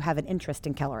say that you have an interest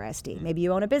in Keller ISD. Maybe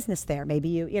you own a business there.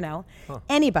 Maybe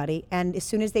anybody. And as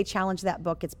soon as they challenge that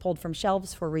book, it's pulled from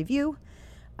shelves for review.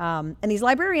 And these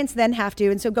librarians then have to,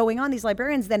 and so going on, these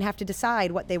librarians then have to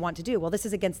decide what they want to do. Well, this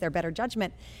is against their better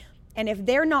judgment. And if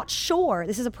they're not sure,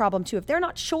 this is a problem too, if they're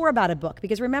not sure about a book,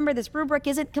 because remember, this rubric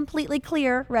isn't completely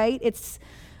clear, right? If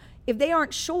they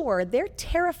aren't sure, they're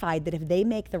terrified that if they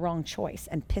make the wrong choice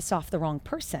and piss off the wrong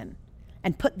person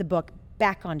and put the book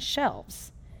back on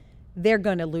shelves, they're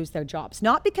going to lose their jobs.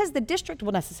 Not because the district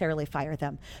will necessarily fire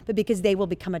them, but because they will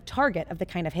become a target of the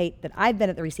kind of hate that I've been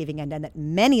at the receiving end and that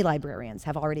many librarians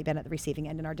have already been at the receiving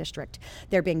end in our district.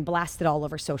 They're being blasted all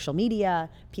over social media.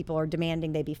 People are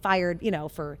demanding they be fired,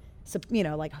 for,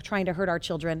 like trying to hurt our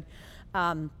children.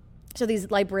 So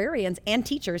these librarians and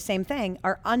teachers, same thing,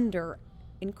 are under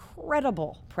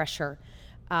incredible pressure.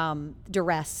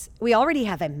 Duress. We already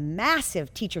have a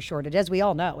massive teacher shortage, as we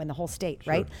all know, in the whole state,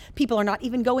 right? People are not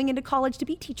even going into college to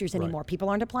be teachers anymore. Right. People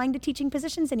aren't applying to teaching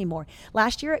positions anymore.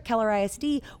 Last year at Keller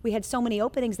ISD, we had so many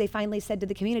openings, they finally said to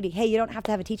the community, hey, you don't have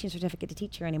to have a teaching certificate to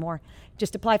teach here anymore.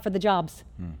 Just apply for the jobs.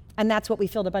 And that's what we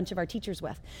filled a bunch of our teachers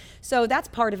with. So that's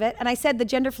part of it. And I said the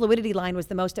gender fluidity line was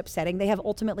the most upsetting. They have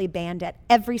ultimately banned at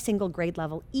every single grade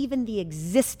level, even the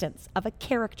existence of a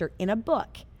character in a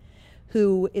book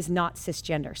who is not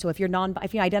cisgender. So if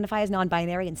you identify as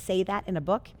non-binary and say that in a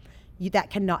book,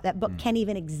 that book can't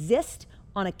even exist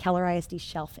on a Keller ISD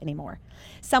shelf anymore.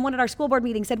 Someone at our school board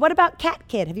meeting said, "What about Cat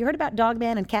Kid? Have you heard about Dog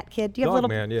Man and Cat Kid? Do you have Dog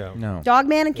Man, yeah. No. Dog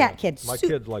Man and Cat Kid. My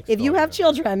kid likes If you Dog have Man.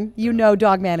 children, you know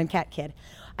Dog Man and Cat Kid.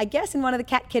 I guess in one of the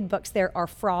Cat Kid books there are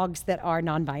frogs that are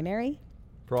non-binary.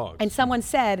 Frogs. And someone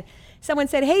said,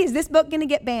 hey, is this book going to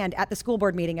get banned at the school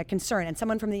board meeting? A concern. And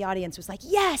someone from the audience was like,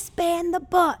 yes, ban the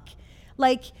book.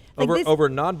 Over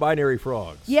non-binary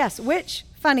frogs. Yes, which,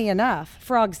 funny enough,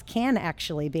 frogs can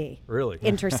actually be really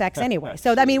intersex anyway.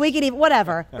 So, we could even,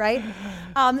 whatever, right?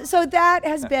 So that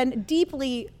has been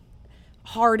deeply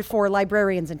hard for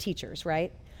librarians and teachers,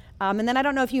 right? And then I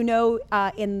don't know if you know,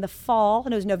 in the fall,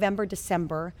 and it was November,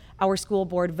 December, our school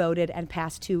board voted and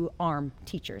passed to arm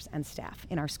teachers and staff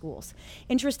in our schools.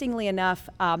 Interestingly enough,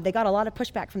 they got a lot of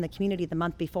pushback from the community the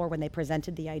month before when they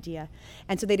presented the idea.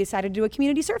 And so they decided to do a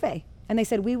community survey. And they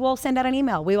said, we will send out an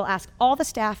email. We will ask all the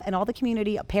staff and all the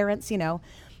community, parents,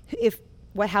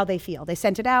 how they feel. They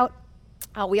sent it out.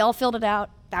 We all filled it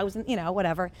out, 1,000,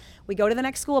 whatever. We go to the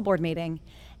next school board meeting.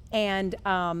 And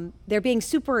they're being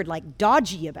super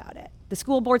dodgy about it. The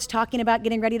school board's talking about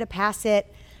getting ready to pass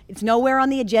it. It's nowhere on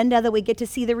the agenda that we get to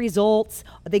see the results.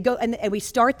 They go and we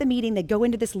start the meeting. They go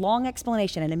into this long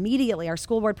explanation, and immediately our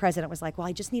school board president was like, "Well,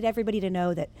 I just need everybody to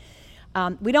know that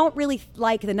we don't really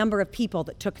like the number of people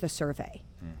that took the survey.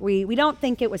 We don't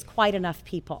think it was quite enough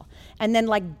people." And then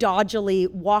dodgily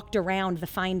walked around the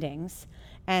findings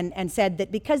and said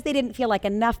that because they didn't feel like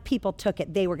enough people took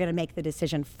it, they were going to make the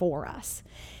decision for us.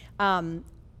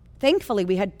 Thankfully,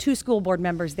 we had 2 school board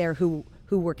members there who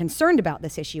were concerned about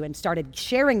this issue and started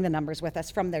sharing the numbers with us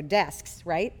from their desks,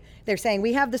 right? They're saying,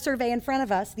 we have the survey in front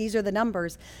of us. These are the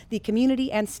numbers. The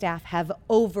community and staff have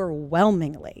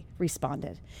overwhelmingly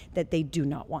responded that they do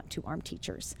not want to arm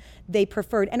teachers. They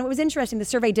preferred, and it was interesting, the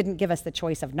survey didn't give us the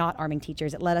choice of not arming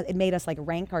teachers. It made us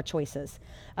rank our choices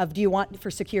of do you want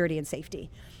for security and safety.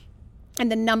 And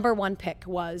the number 1 pick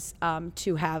was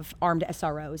to have armed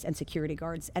SROs and security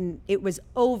guards, and it was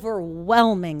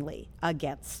overwhelmingly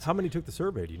against. How many took the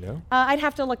survey, do you know? I'd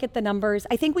have to look at the numbers.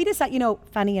 I think we decided,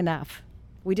 funny enough,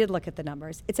 we did look at the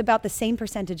numbers. It's about the same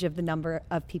percentage of the number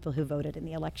of people who voted in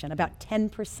the election, about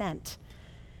 10%.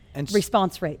 And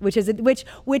response rate,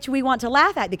 which we want to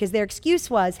laugh at because their excuse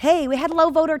was, hey, we had low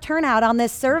voter turnout on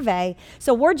this survey,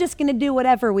 so we're just going to do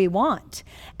whatever we want.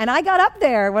 And I got up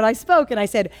there when I spoke and I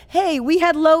said, hey, we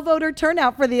had low voter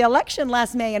turnout for the election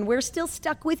last May and we're still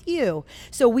stuck with you,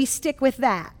 so we stick with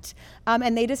that.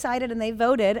 And they decided and they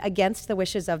voted against the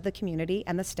wishes of the community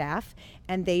and the staff,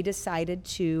 and they decided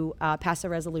to pass a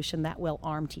resolution that will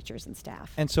arm teachers and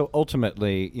staff. And so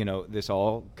ultimately, this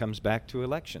all comes back to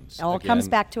elections. It all comes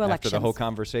back to elections. After the whole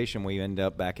conversation, we end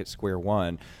up back at square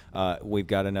one. We've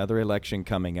got another election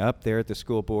coming up there at the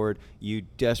school board. You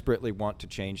desperately want to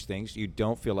change things. You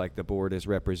don't feel like the board is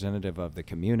representative of the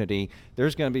community.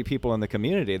 There's going to be people in the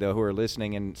community, though, who are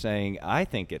listening and saying, I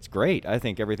think it's great. I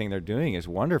think everything they're doing is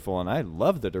wonderful, and I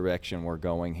love the direction we're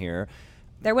going here.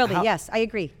 There will be, yes, I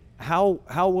agree. How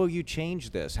will you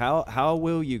change this? How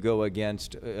will you go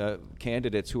against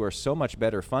candidates who are so much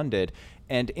better funded?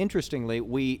 And interestingly,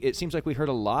 it seems like we heard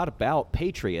a lot about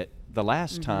Patriot the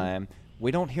last time. We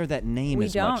don't hear that name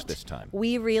much this time.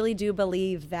 We really do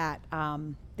believe that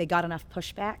they got enough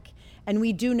pushback. And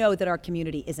we do know that our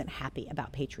community isn't happy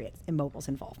about Patriot Immobile's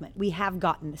involvement. We have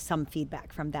gotten some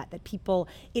feedback from that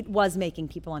it was making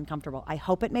people uncomfortable. I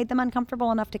hope it made them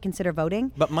uncomfortable enough to consider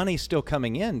voting. But money's still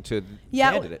coming in to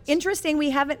candidates. Interesting,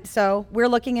 we're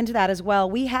looking into that as well.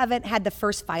 We haven't had the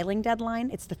first filing deadline.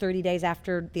 It's the 30 days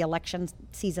after the election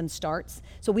season starts.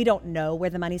 So we don't know where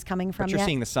the money's coming from yet. But you're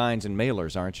seeing the signs and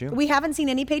mailers, aren't you? We haven't seen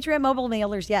any Patriot Mobile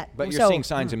mailers yet. But you're seeing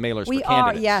signs and mailers for candidates. We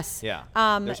are, yes.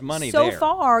 Yeah, there's money there. So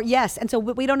far, yes. And so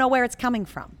we don't know where it's coming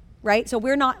from, right? So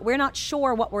we're not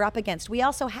sure what we're up against. We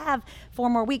also have 4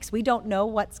 more weeks. We don't know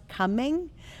what's coming.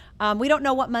 We don't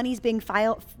know what money's being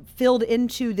filled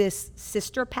into this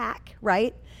sister PAC,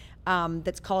 right?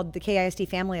 That's called the Keller ISD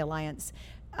Family Alliance.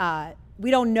 We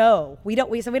don't know. We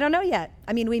don't know yet.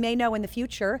 I mean, we may know in the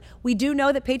future. We do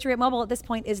know that Patriot Mobile at this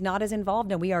point is not as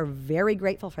involved, and we are very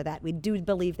grateful for that. We do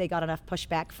believe they got enough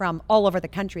pushback from all over the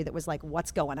country that was like,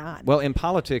 what's going on? Well, in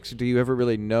politics, do you ever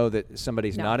really know that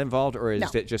somebody's not involved, or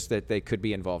is it just that they could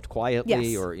be involved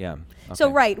quietly? Yes. Or Okay. So,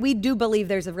 right, we do believe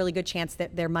there's a really good chance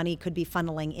that their money could be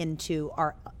funneling into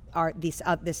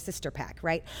this sister PAC,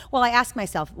 right? Well, I ask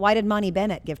myself, why did Monty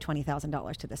Bennett give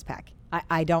 $20,000 to this PAC?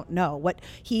 I don't know.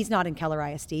 He's not in Keller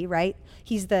ISD, right?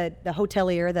 He's the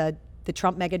hotelier, the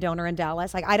Trump mega donor in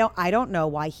Dallas. I don't know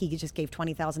why he just gave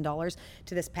 $20,000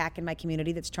 to this PAC in my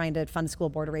community that's trying to fund school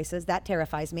board races. That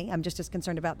terrifies me. I'm just as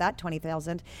concerned about that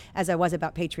 $20,000 as I was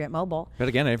about Patriot Mobile. But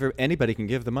again, anybody can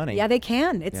give the money. Yeah, they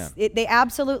can. They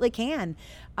absolutely can.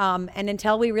 And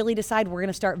until we really decide we're going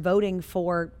to start voting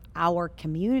for our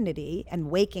community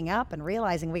and waking up and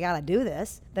realizing we got to do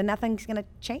this, then nothing's going to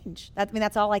change.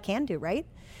 That's all I can do, right?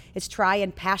 Is try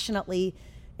and passionately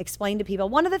explain to people.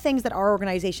 One of the things that our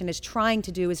organization is trying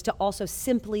to do is to also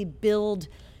simply build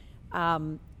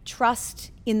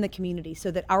trust in the community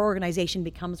so that our organization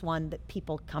becomes one that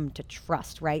people come to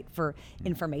trust, right, for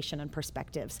information and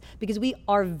perspectives. Because we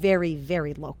are very,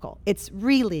 very local. It's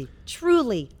really,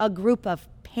 truly a group of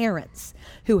parents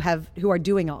who are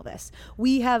doing all this.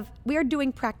 We are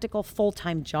doing practical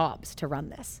full-time jobs to run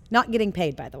this, not getting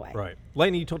paid, by the way. Right.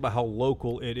 Laney, you talked about how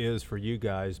local it is for you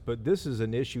guys, but this is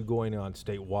an issue going on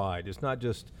statewide. It's not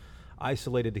just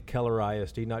isolated to Keller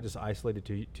ISD, not just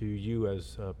isolated to you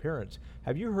as parents.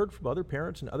 Have you heard from other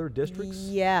parents in other districts?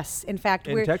 Yes. In fact,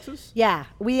 in Texas? Yeah.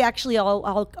 We actually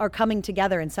all are coming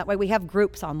together in some way. We have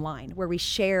groups online where we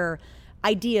share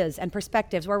ideas and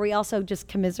perspectives, where we also just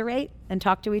commiserate and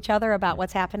talk to each other about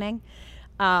what's happening.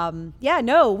 So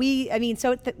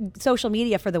social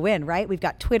media for the win, right? We've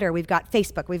got Twitter, we've got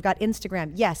Facebook, we've got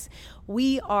Instagram. Yes,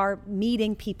 we are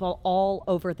meeting people all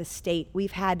over the state.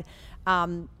 We've had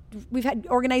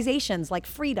organizations like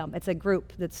Freedom. It's a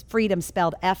group that's Freedom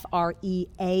spelled Freadom.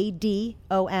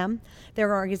 They're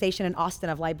an organization in Austin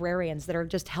of librarians that are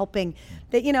just helping.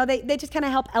 They just kind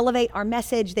of help elevate our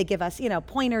message. They give us,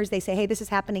 pointers. They say, hey, this is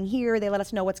happening here. They let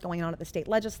us know what's going on at the state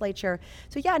legislature.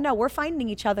 So we're finding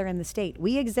each other in the state.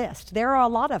 We exist. There are a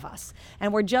lot of us,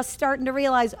 and we're just starting to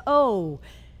realize,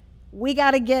 we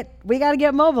got to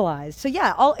get mobilized. So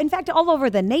all over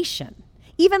the nation.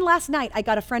 Even last night, I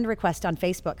got a friend request on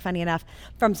Facebook, funny enough,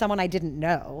 from someone I didn't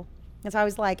know. And so I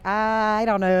was like, I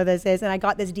don't know who this is. And I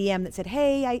got this DM that said,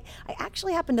 hey, I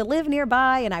actually happen to live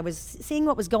nearby, and I was seeing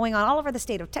what was going on all over the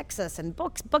state of Texas and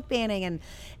book banning,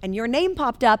 and your name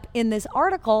popped up in this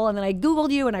article. And then I Googled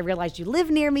you, and I realized you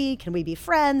live near me. Can we be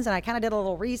friends? And I kind of did a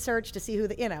little research to see who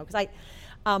because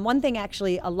one thing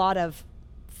actually, a lot of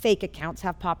fake accounts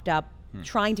have popped up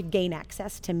trying to gain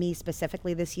access to me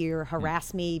specifically this year,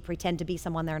 harass me, pretend to be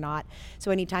someone they're not.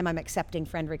 So anytime I'm accepting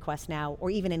friend requests now, or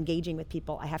even engaging with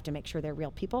people, I have to make sure they're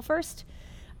real people first.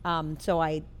 So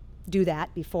I do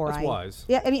that before That's wise.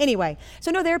 Yeah, anyway.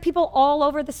 So there are people all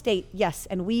over the state, yes,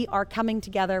 and we are coming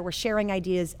together. We're sharing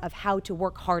ideas of how to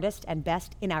work hardest and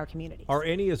best in our communities. Are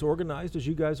any as organized as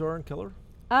you guys are in Keller?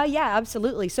 Yeah,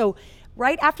 absolutely. So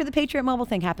right after the Patriot Mobile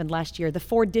thing happened last year, the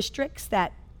 4 districts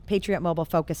that Patriot Mobile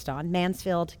focused on,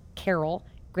 Mansfield, Carroll,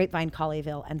 Grapevine,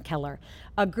 Colleyville, and Keller.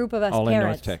 A group of us all parents. In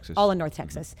North Texas. All in North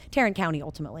Texas. Tarrant County,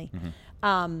 ultimately.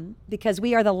 Because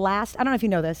we are the last, I don't know if you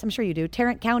know this, I'm sure you do,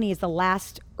 Tarrant County is the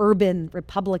last urban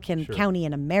Republican county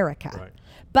in America. Right.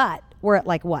 But we're at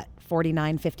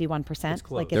 49, 51%. It's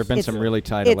close. There have been some really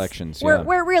tight elections.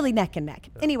 We're really neck and neck.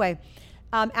 Yeah. Anyway,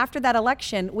 after that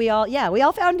election, we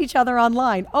all found each other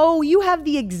online. Oh, you have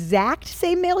the exact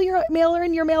same mailer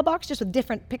in your mailbox, just with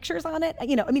different pictures on it.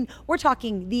 We're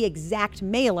talking the exact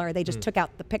mailer. They just took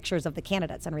out the pictures of the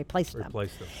candidates and replaced them.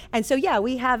 And so,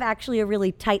 we have actually a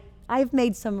really tight. I've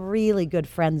made some really good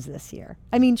friends this year.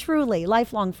 Truly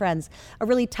lifelong friends. A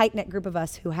really tight knit group of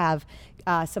us who have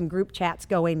some group chats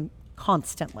going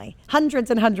constantly. Hundreds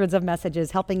and hundreds of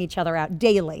messages, helping each other out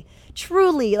daily.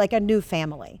 Truly like a new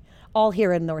family. All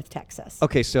here in North Texas.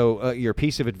 Okay, so your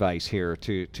piece of advice here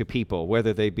to people,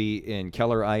 whether they be in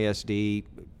Keller ISD,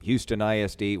 Houston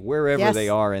ISD, wherever they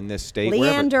are in this state.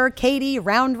 Leander, Katy,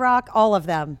 Round Rock, all of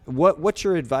them. What's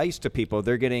your advice to people?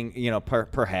 They're getting,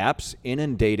 perhaps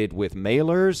inundated with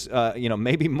mailers,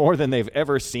 maybe more than they've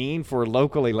ever seen for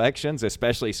local elections,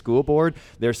 especially school board.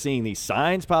 They're seeing these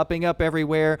signs popping up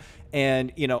everywhere.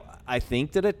 And, I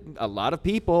think that a lot of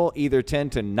people either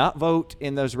tend to not vote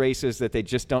in those races that they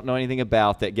just don't know anything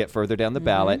about that get further down the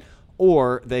ballot,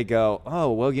 or they go,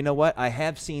 oh, well, you know what? I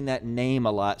have seen that name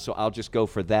a lot, so I'll just go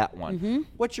for that one.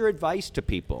 What's your advice to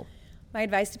people? My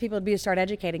advice to people would be to start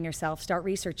educating yourself, start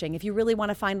researching. If you really want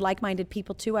to find like-minded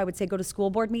people too, I would say go to school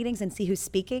board meetings and see who's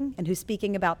speaking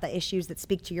about the issues that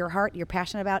speak to your heart, you're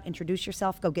passionate about. Introduce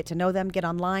yourself, go get to know them, get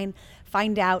online,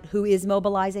 find out who is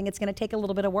mobilizing. It's going to take a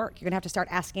little bit of work. You're going to have to start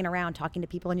asking around, talking to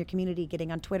people in your community,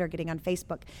 getting on Twitter, getting on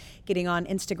Facebook, getting on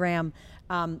Instagram.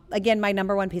 Again, my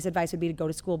number one piece of advice would be to go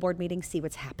to school board meetings, see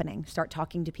what's happening, start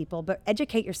talking to people, but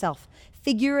educate yourself,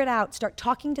 figure it out, start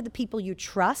talking to the people you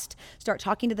trust, start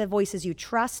talking to the voices you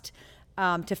trust,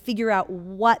 to figure out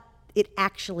what it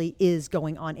actually is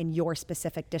going on in your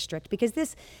specific district, because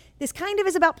this kind of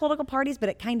is about political parties, but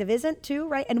it kind of isn't too,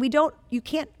 right? And you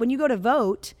can't, when you go to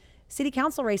vote, city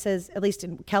council races, at least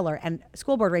in Keller, and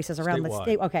school board races around the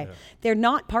state, they're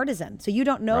not partisan, so you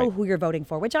don't know who you're voting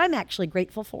for, which I'm actually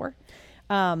grateful for.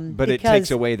 But it takes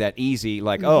away that easy,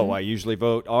 I usually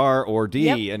vote R or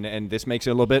D, and this makes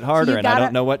it a little bit harder, and I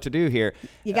don't know what to do here.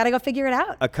 You got to go figure it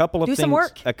out. Some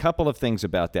work. A couple of things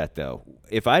about that, though.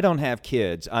 If I don't have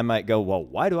kids, I might go, well,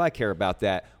 why do I care about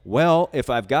that? Well, if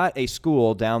I've got a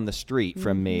school down the street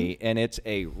from me, and it's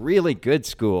a really good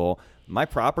school, My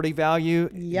property value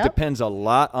depends a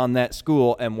lot on that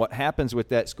school and what happens with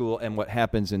that school and what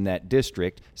happens in that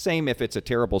district. Same if it's a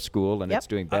terrible school and it's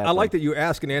doing badly. I like that you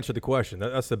ask and answer the question.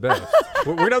 That's the best.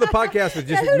 We're going to have the podcast with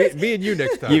just me and you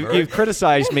next time. You've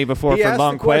criticized me before for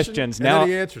long questions. Now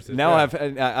he answers it. Now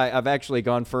I've actually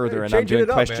gone further and I'm doing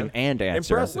question and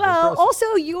answer. Impressive.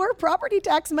 Also, your property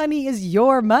tax money is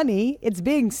your money. It's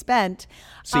being spent.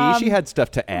 See, she had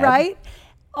stuff to add. Right?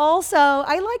 Also,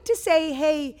 I like to say,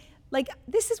 hey, like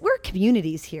we're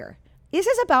communities here. This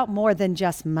is about more than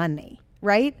just money,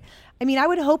 right? I mean, I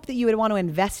would hope that you would want to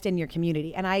invest in your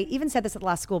community. And I even said this at the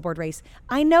last school board race.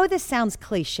 I know this sounds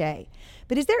cliche,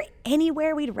 but is there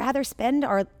anywhere we'd rather spend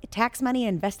our tax money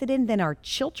invested in than our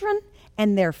children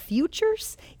and their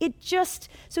futures? That's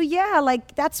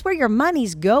where your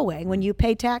money's going when you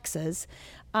pay taxes.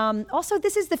 Also,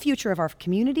 this is the future of our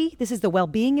community. This is the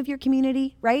well-being of your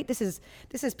community, right? This is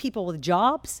people with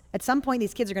jobs. At some point,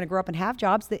 these kids are going to grow up and have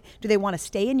jobs. Do they want to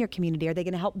stay in your community? Are they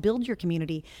going to help build your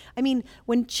community? I mean,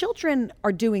 when children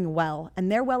are doing well and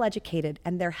they're well-educated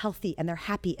and they're healthy and they're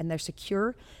happy and they're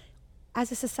secure, as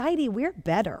a society, we're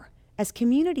better. As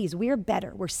communities, we're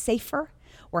better. We're safer.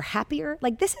 We're happier.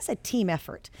 Like, this is a team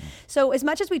effort. So as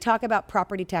much as we talk about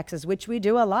property taxes, which we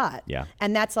do a lot,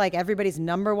 and that's like everybody's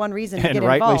number one reason to get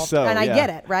involved. So, and I get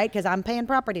it, right? Because I'm paying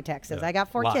property taxes. Yeah. I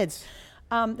got 4 kids.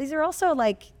 These are also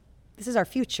this is our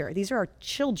future. These are our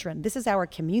children. This is our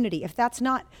community. If that's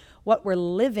not what we're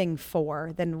living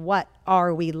for, then what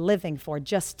are we living for?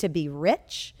 Just to be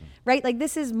rich, right? Like,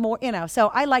 this is more, so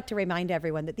I like to remind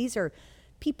everyone that these are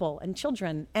people and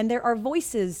children, and there are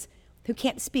voices who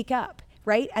can't speak up.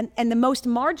 Right? And the most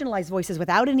marginalized voices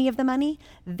without any of the money,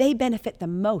 they benefit the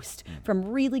most from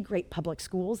really great public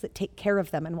schools that take care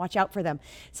of them and watch out for them.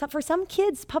 So for some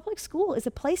kids, public school is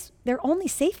their only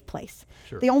safe place,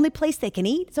 the only place they can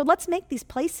eat. So let's make these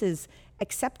places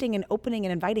accepting and opening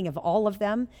and inviting of all of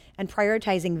them and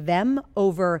prioritizing them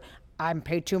over I'm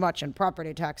paid too much in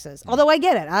property taxes. Although I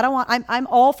get it. I'm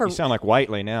all for. You sound like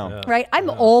Whiteley now. Yeah. Right?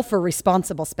 I'm all for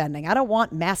responsible spending. I don't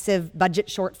want massive budget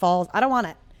shortfalls. I don't want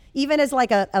it. Even as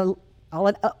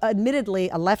admittedly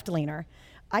a left-leaner,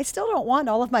 I still don't want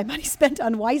all of my money spent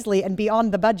unwisely and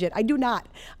beyond the budget. I do not.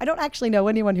 I don't actually know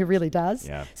anyone who really does.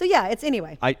 Yeah. So it's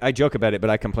anyway. I joke about it, but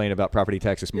I complain about property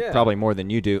taxes probably more than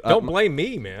you do. Don't blame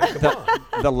me, man. Come on.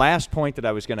 The last point that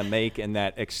I was going to make in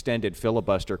that extended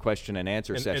filibuster question and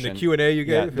answer session. And the Q&A you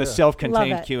gave? The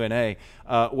self-contained Q&A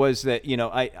was that,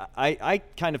 I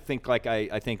kind of think like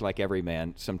I think like every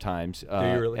man sometimes. Do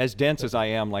you really? As dense as I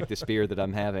am, like this beer that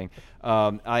I'm having,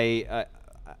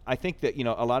 I think that,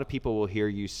 a lot of people will hear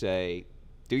you say,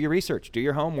 do your research, do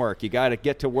your homework. You got to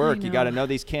get to work. You got to know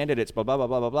these candidates, blah, blah, blah,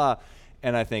 blah, blah, blah.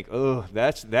 And I think,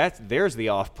 there's the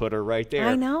off-putter right there.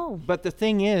 I know. But the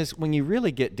thing is, when you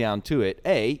really get down to it,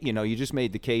 you just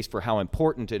made the case for how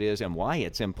important it is and why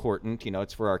it's important.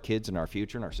 It's for our kids and our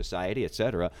future and our society, et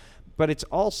cetera. But it's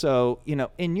also,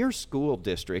 in your school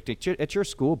district, at your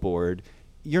school board,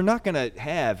 you're not going to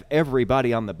have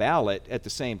everybody on the ballot at the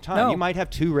same time. No. You might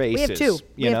have 2 races. We have 2.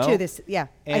 We have 2 I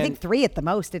And think 3 at the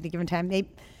most at a given time.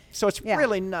 So it's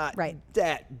really not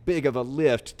that big of a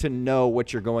lift to know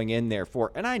what you're going in there for.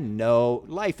 And I know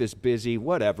life is busy,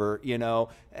 whatever,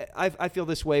 I feel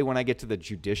this way when I get to the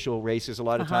judicial races a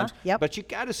lot of times. Yep. But you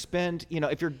got to spend,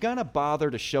 if you're going to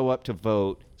bother to show up to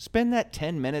vote, spend that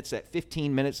 10 minutes, that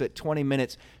 15 minutes, that 20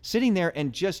 minutes sitting there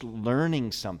and just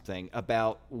learning something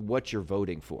about what you're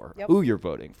voting for, who you're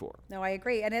voting for. No, I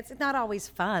agree. And it's not always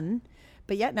fun.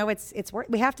 But it's worth.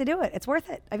 We have to do it. It's worth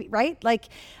it, right?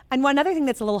 And one other thing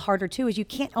that's a little harder too is you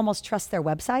can't almost trust their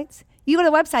websites. You go to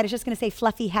the website, it's just going to say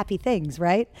fluffy, happy things,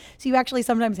 right? So you actually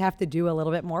sometimes have to do a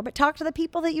little bit more. But talk to the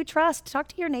people that you trust. Talk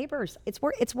to your neighbors. It's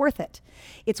worth it.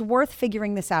 It's worth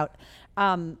figuring this out.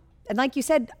 And like you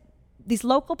said, these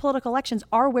local political elections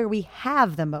are where we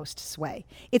have the most sway.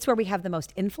 It's where we have the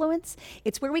most influence.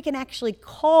 It's where we can actually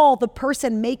call the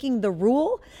person making the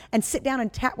rule and sit down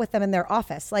and chat with them in their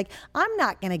office. Like, I'm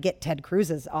not going to get Ted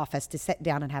Cruz's office to sit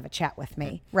down and have a chat with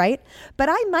me, right? But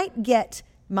I might get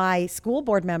my school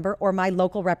board member or my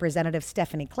local representative,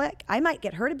 Stephanie Click. I might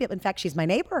get her to be, in fact, she's my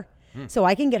neighbor. So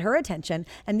I can get her attention.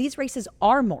 And these races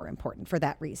are more important for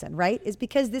that reason, right? Is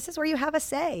because this is where you have a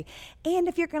say. And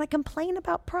if you're going to complain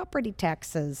about property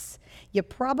taxes, you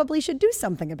probably should do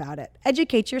something about it.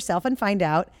 Educate yourself and find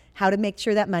out how to make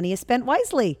sure that money is spent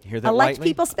wisely. Hear that, Elect Whiteley?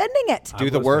 people spending it. Do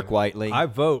the work, Whiteley. I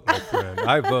vote, my friend.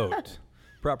 I vote.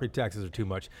 Property taxes are too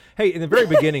much. Hey, in the very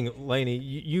beginning, Laney,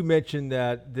 you mentioned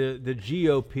that the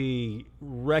GOP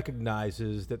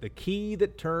recognizes that the key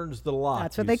that turns the lock.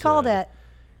 That's what they called it.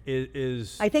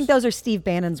 is I think those are Steve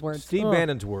Bannon's words. Steve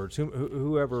Bannon's words.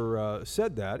 Whoever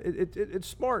said that, it's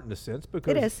smart in a sense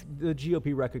because It is. the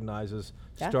GOP recognizes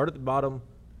Yeah. start at the bottom,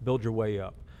 build your way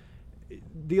up.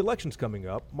 The election's coming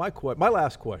up. My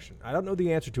last question. I don't know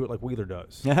the answer to it like Wheeler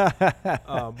does.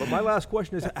 But my last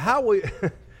question is how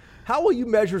will you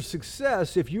measure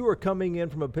success if you are coming in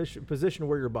from a position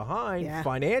where you're behind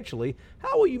financially?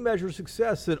 How will you measure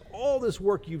success that all this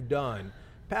work you've done,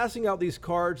 passing out these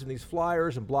cards and these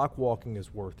flyers and block walking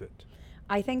is worth it?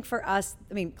 I think for us,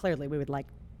 I mean, clearly we would like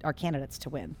our candidates to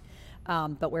win,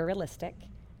 but we're realistic.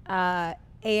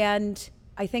 And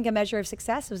I think a measure of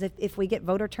success is if we get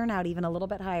voter turnout even a little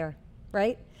bit higher,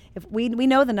 right? If we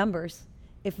know the numbers.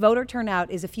 If voter turnout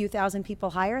is a few thousand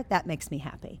people higher, that makes me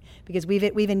happy because we've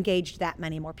engaged that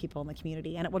many more people in the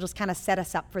community, and it will just kind of set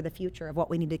us up for the future of what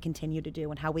we need to continue to do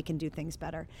and how we can do things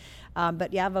better.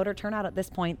 But yeah, voter turnout at this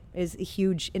point is a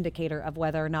huge indicator of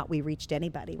whether or not we reached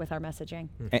anybody with our messaging.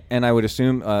 And I would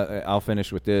assume, I'll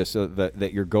finish with this,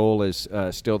 that your goal is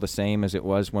still the same as it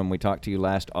was when we talked to you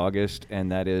last August,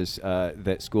 and that is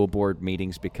that school board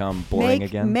meetings become boring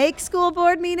again? Make school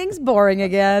board meetings boring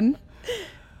again.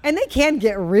 And they can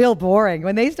get real boring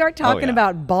when they start talking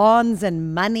about bonds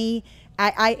and money.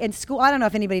 In school, I don't know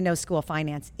if anybody knows school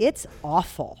finance. It's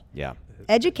awful. Yeah.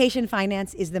 Education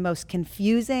finance is the most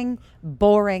confusing,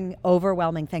 boring,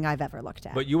 overwhelming thing I've ever looked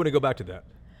at. But you want to go back to that?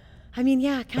 I mean,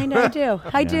 yeah, kind of. I do.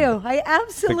 I do. I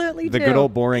absolutely do. The good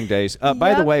old boring days.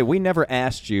 By the way, we never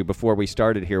asked you before we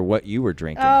started here what you were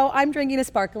drinking. Oh, I'm drinking a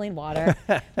sparkling water.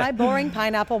 My boring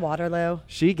pineapple Waterloo.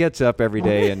 She gets up every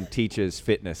day and teaches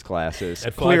fitness classes.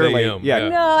 At 5 a.m. Yeah.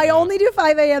 No, I only do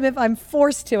 5 a.m. if I'm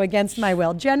forced to against my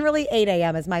will. Generally, 8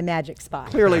 a.m. is my magic spot.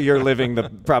 Clearly, you're living the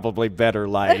probably better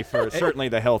life, or certainly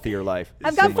the healthier life.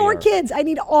 I've got 4 kids. I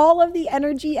need all of the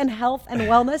energy and health and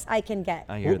wellness I can get.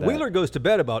 I hear that. Wheeler goes to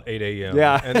bed about 8 a.m.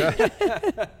 Yeah.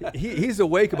 And he's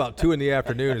awake about 2 in the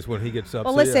afternoon is when he gets up.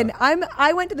 Well, So, listen, yeah.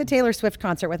 I went to the Taylor Swift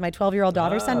concert with my 12-year-old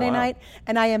daughter Sunday night,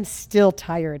 and I am still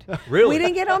tired. Really? We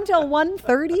didn't get home till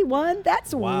 1:31.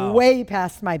 That's Wow. way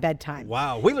past my bedtime.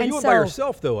 Wow. Wheeler, And you went by so-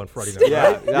 yourself, though, on Friday night.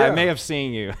 Yeah, right? I may have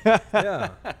seen you. Yeah.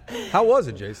 How was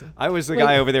it, Jason? I was the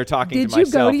guy over there talking did to you go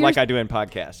myself to your- like I do in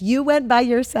podcasts. You went by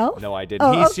yourself? No, I didn't.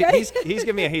 Oh, he's okay. he's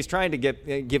giving me he's trying to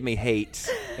give me hate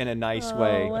in a nice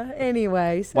way.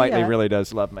 Anyway, so Whiteley yeah. really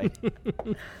does love me.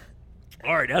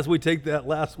 All right, as we take that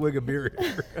last swig of beer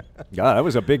here. God, that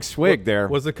was a big swig there.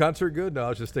 Was the concert good? No, I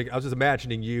was just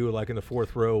imagining you like in the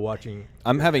 4th row watching.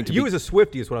 I'm having to You be, as a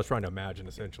Swiftie is what I was trying to imagine,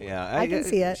 essentially. yeah, I can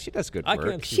see it. She does good I work.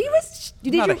 can see She that. was.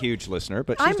 I'm not a huge listener,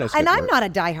 but she does good and I'm work. not a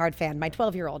diehard fan. My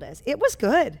 12-year-old is. It was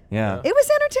good. Yeah. It was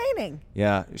entertaining.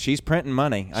 Yeah, she's printing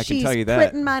money. I can She's tell you that.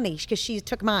 printing money because she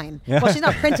took mine. Well, she's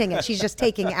not printing it. She's just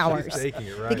taking ours. taking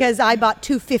it, right. Because I bought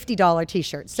 2 $50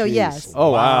 T-shirts. So yes.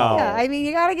 Oh wow. Yeah, I mean,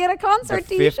 you got to get a concert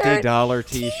The T-shirt. $50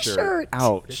 T-shirt.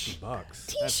 Ouch. $50.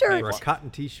 T-shirt. For a cotton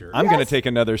T-shirt. I'm going to take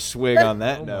another swig on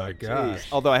that Oh, note. my gosh. Jeez.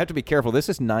 Although I have to be careful. This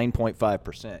is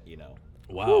 9.5%, you know.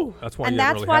 Wow. That's why. And you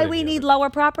haven't that's really why had we any need of lower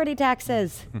property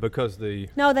taxes. it. Because the.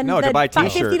 No, to buy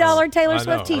T-shirts. $50 Taylor I know, Swift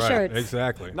right, T-shirts.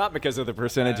 exactly. Not because of the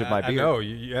percentage of my I beer. know.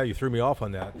 You threw me off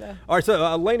on that. All right,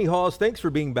 so Laney Hawes, thanks for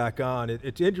being back on.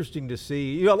 It's interesting to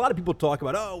see. You know, a lot of people talk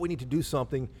about, we need to do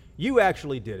something. You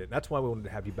actually did it. That's why we wanted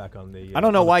to have you back on the. I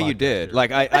don't know on the why you podcast did. here.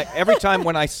 Like I every time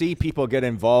when I see people get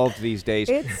involved these days,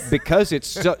 because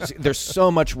there's so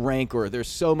much rancor, there's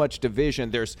so much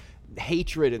division, there's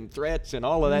hatred and threats and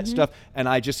all of that stuff, and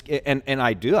I just and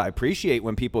I appreciate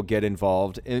when people get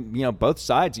involved, and both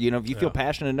sides. If you feel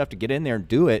passionate enough to get in there and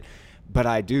do it. But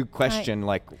I do question,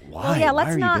 why? Well, yeah, why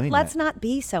are you doing let's that? not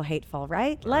be so hateful,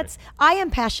 right? I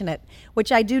am passionate,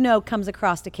 which I do know comes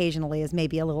across occasionally as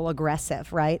maybe a little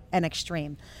aggressive, right? And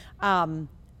extreme.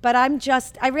 But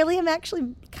I really am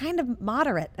actually kind of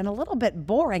moderate and a little bit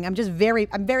boring.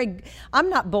 I'm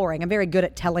not boring. I'm very good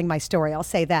at telling my story. I'll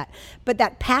say that. But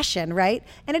that passion, right?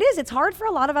 And it's hard for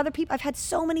a lot of other people. I've had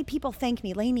so many people thank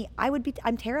me, Laney,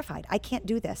 I'm terrified. I can't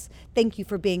do this. Thank you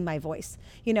for being my voice.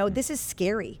 This is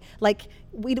scary. Like,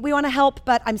 we want to help,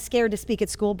 but I'm scared to speak at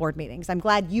school board meetings. I'm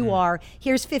glad you are.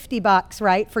 Here's $50,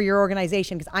 right, for your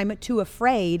organization, because I'm too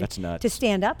afraid That's nuts. to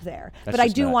stand up there. That's But I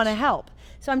just do nuts. want to help.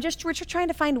 So we're just trying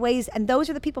to find ways, and those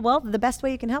are the people, the best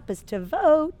way you can help is to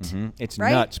vote. It's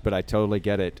right? nuts, but I totally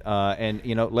get it. And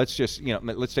let's just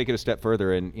let's take it a step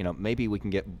further, and maybe we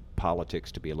can get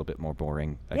politics to be a little bit more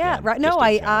boring. Yeah, again, right. No, just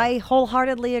in general. I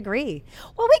wholeheartedly agree.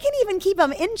 Well, we can even keep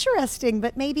them interesting,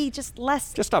 but maybe just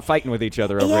less. Just stop fighting with each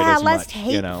other over it as less much.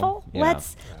 hateful. Yeah.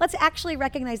 Let's actually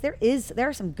recognize there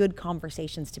are some good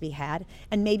conversations to be had,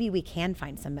 and maybe we can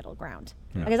find some middle ground.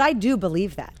 Because I do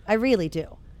believe that. I really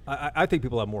do. I think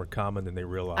people have more in common than they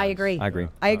realize. I agree. I agree.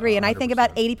 I agree. And I think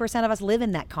about 100%. 80% of us live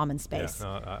in that common space.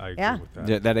 Yeah, I agree with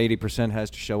that. That 80% has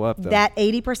to show up, though. That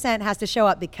 80% has to show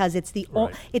up because it's the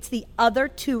Right. it's the other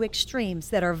two extremes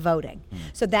that are voting.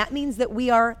 So that means that we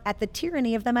are at the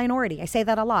tyranny of the minority. I say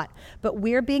that a lot, but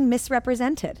we're being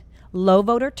misrepresented. Low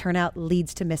voter turnout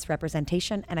leads to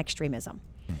misrepresentation and extremism,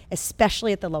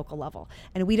 especially at the local level.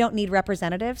 And we don't need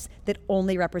representatives that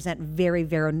only represent very,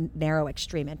 very narrow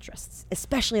extreme interests,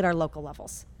 especially at our local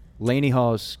levels. Laney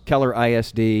Hawes, Keller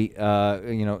ISD,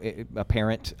 a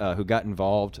parent who got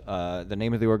involved. The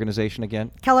name of the organization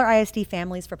again? Keller ISD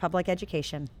Families for Public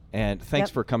Education. And thanks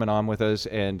Yep. for coming on with us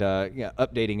and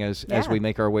updating us as Yeah. we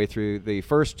make our way through the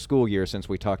first school year since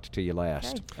we talked to you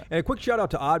last. And a quick shout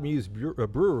out to Odd Muse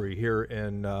Brewery here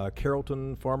in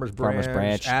Carrollton, Farmers Branch,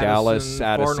 Branch, Addison, Dallas, Far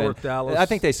Addison. North Dallas. I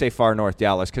think they say far north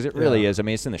Dallas because it really Yeah. is. I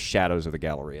mean, it's in the shadows of the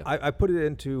Galleria. I put it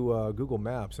into Google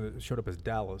Maps and it showed up as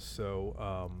Dallas.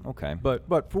 So Okay.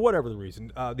 but for whatever the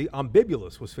reason, the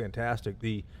Ombibulous was fantastic.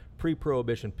 The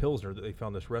Pre-Prohibition Pilsner that they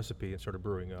found this recipe and started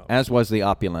brewing up. As was the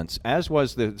Opulence. As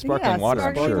was the sparkling water,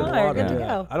 I'm sparkling sure. water. Good to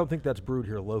go. I don't think that's brewed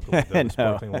here locally, though, the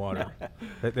sparkling water.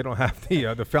 They don't have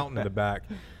the fountain in the back.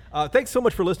 Thanks so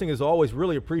much for listening, as always.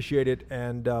 Really appreciate it.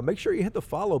 And make sure you hit the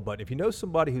follow button. If you know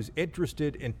somebody who's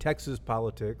interested in Texas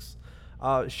politics,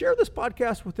 share this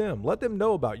podcast with them. Let them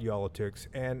know about y'all-itics.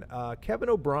 And Kevin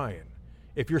O'Brien,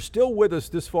 if you're still with us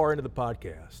this far into the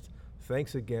podcast,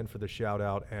 thanks again for the shout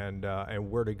out and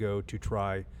where to go to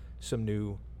try some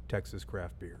new Texas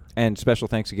craft beer. And special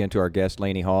thanks again to our guest,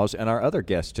 Laney Hawes, and our other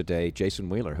guest today, Jason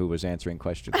Wheeler, who was answering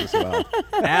questions as well.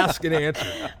 Ask and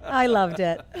answer. I loved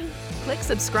it. Click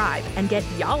subscribe and get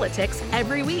Y'all-itics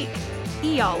every week.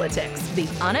 Y'all-itics, the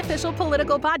unofficial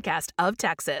political podcast of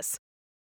Texas.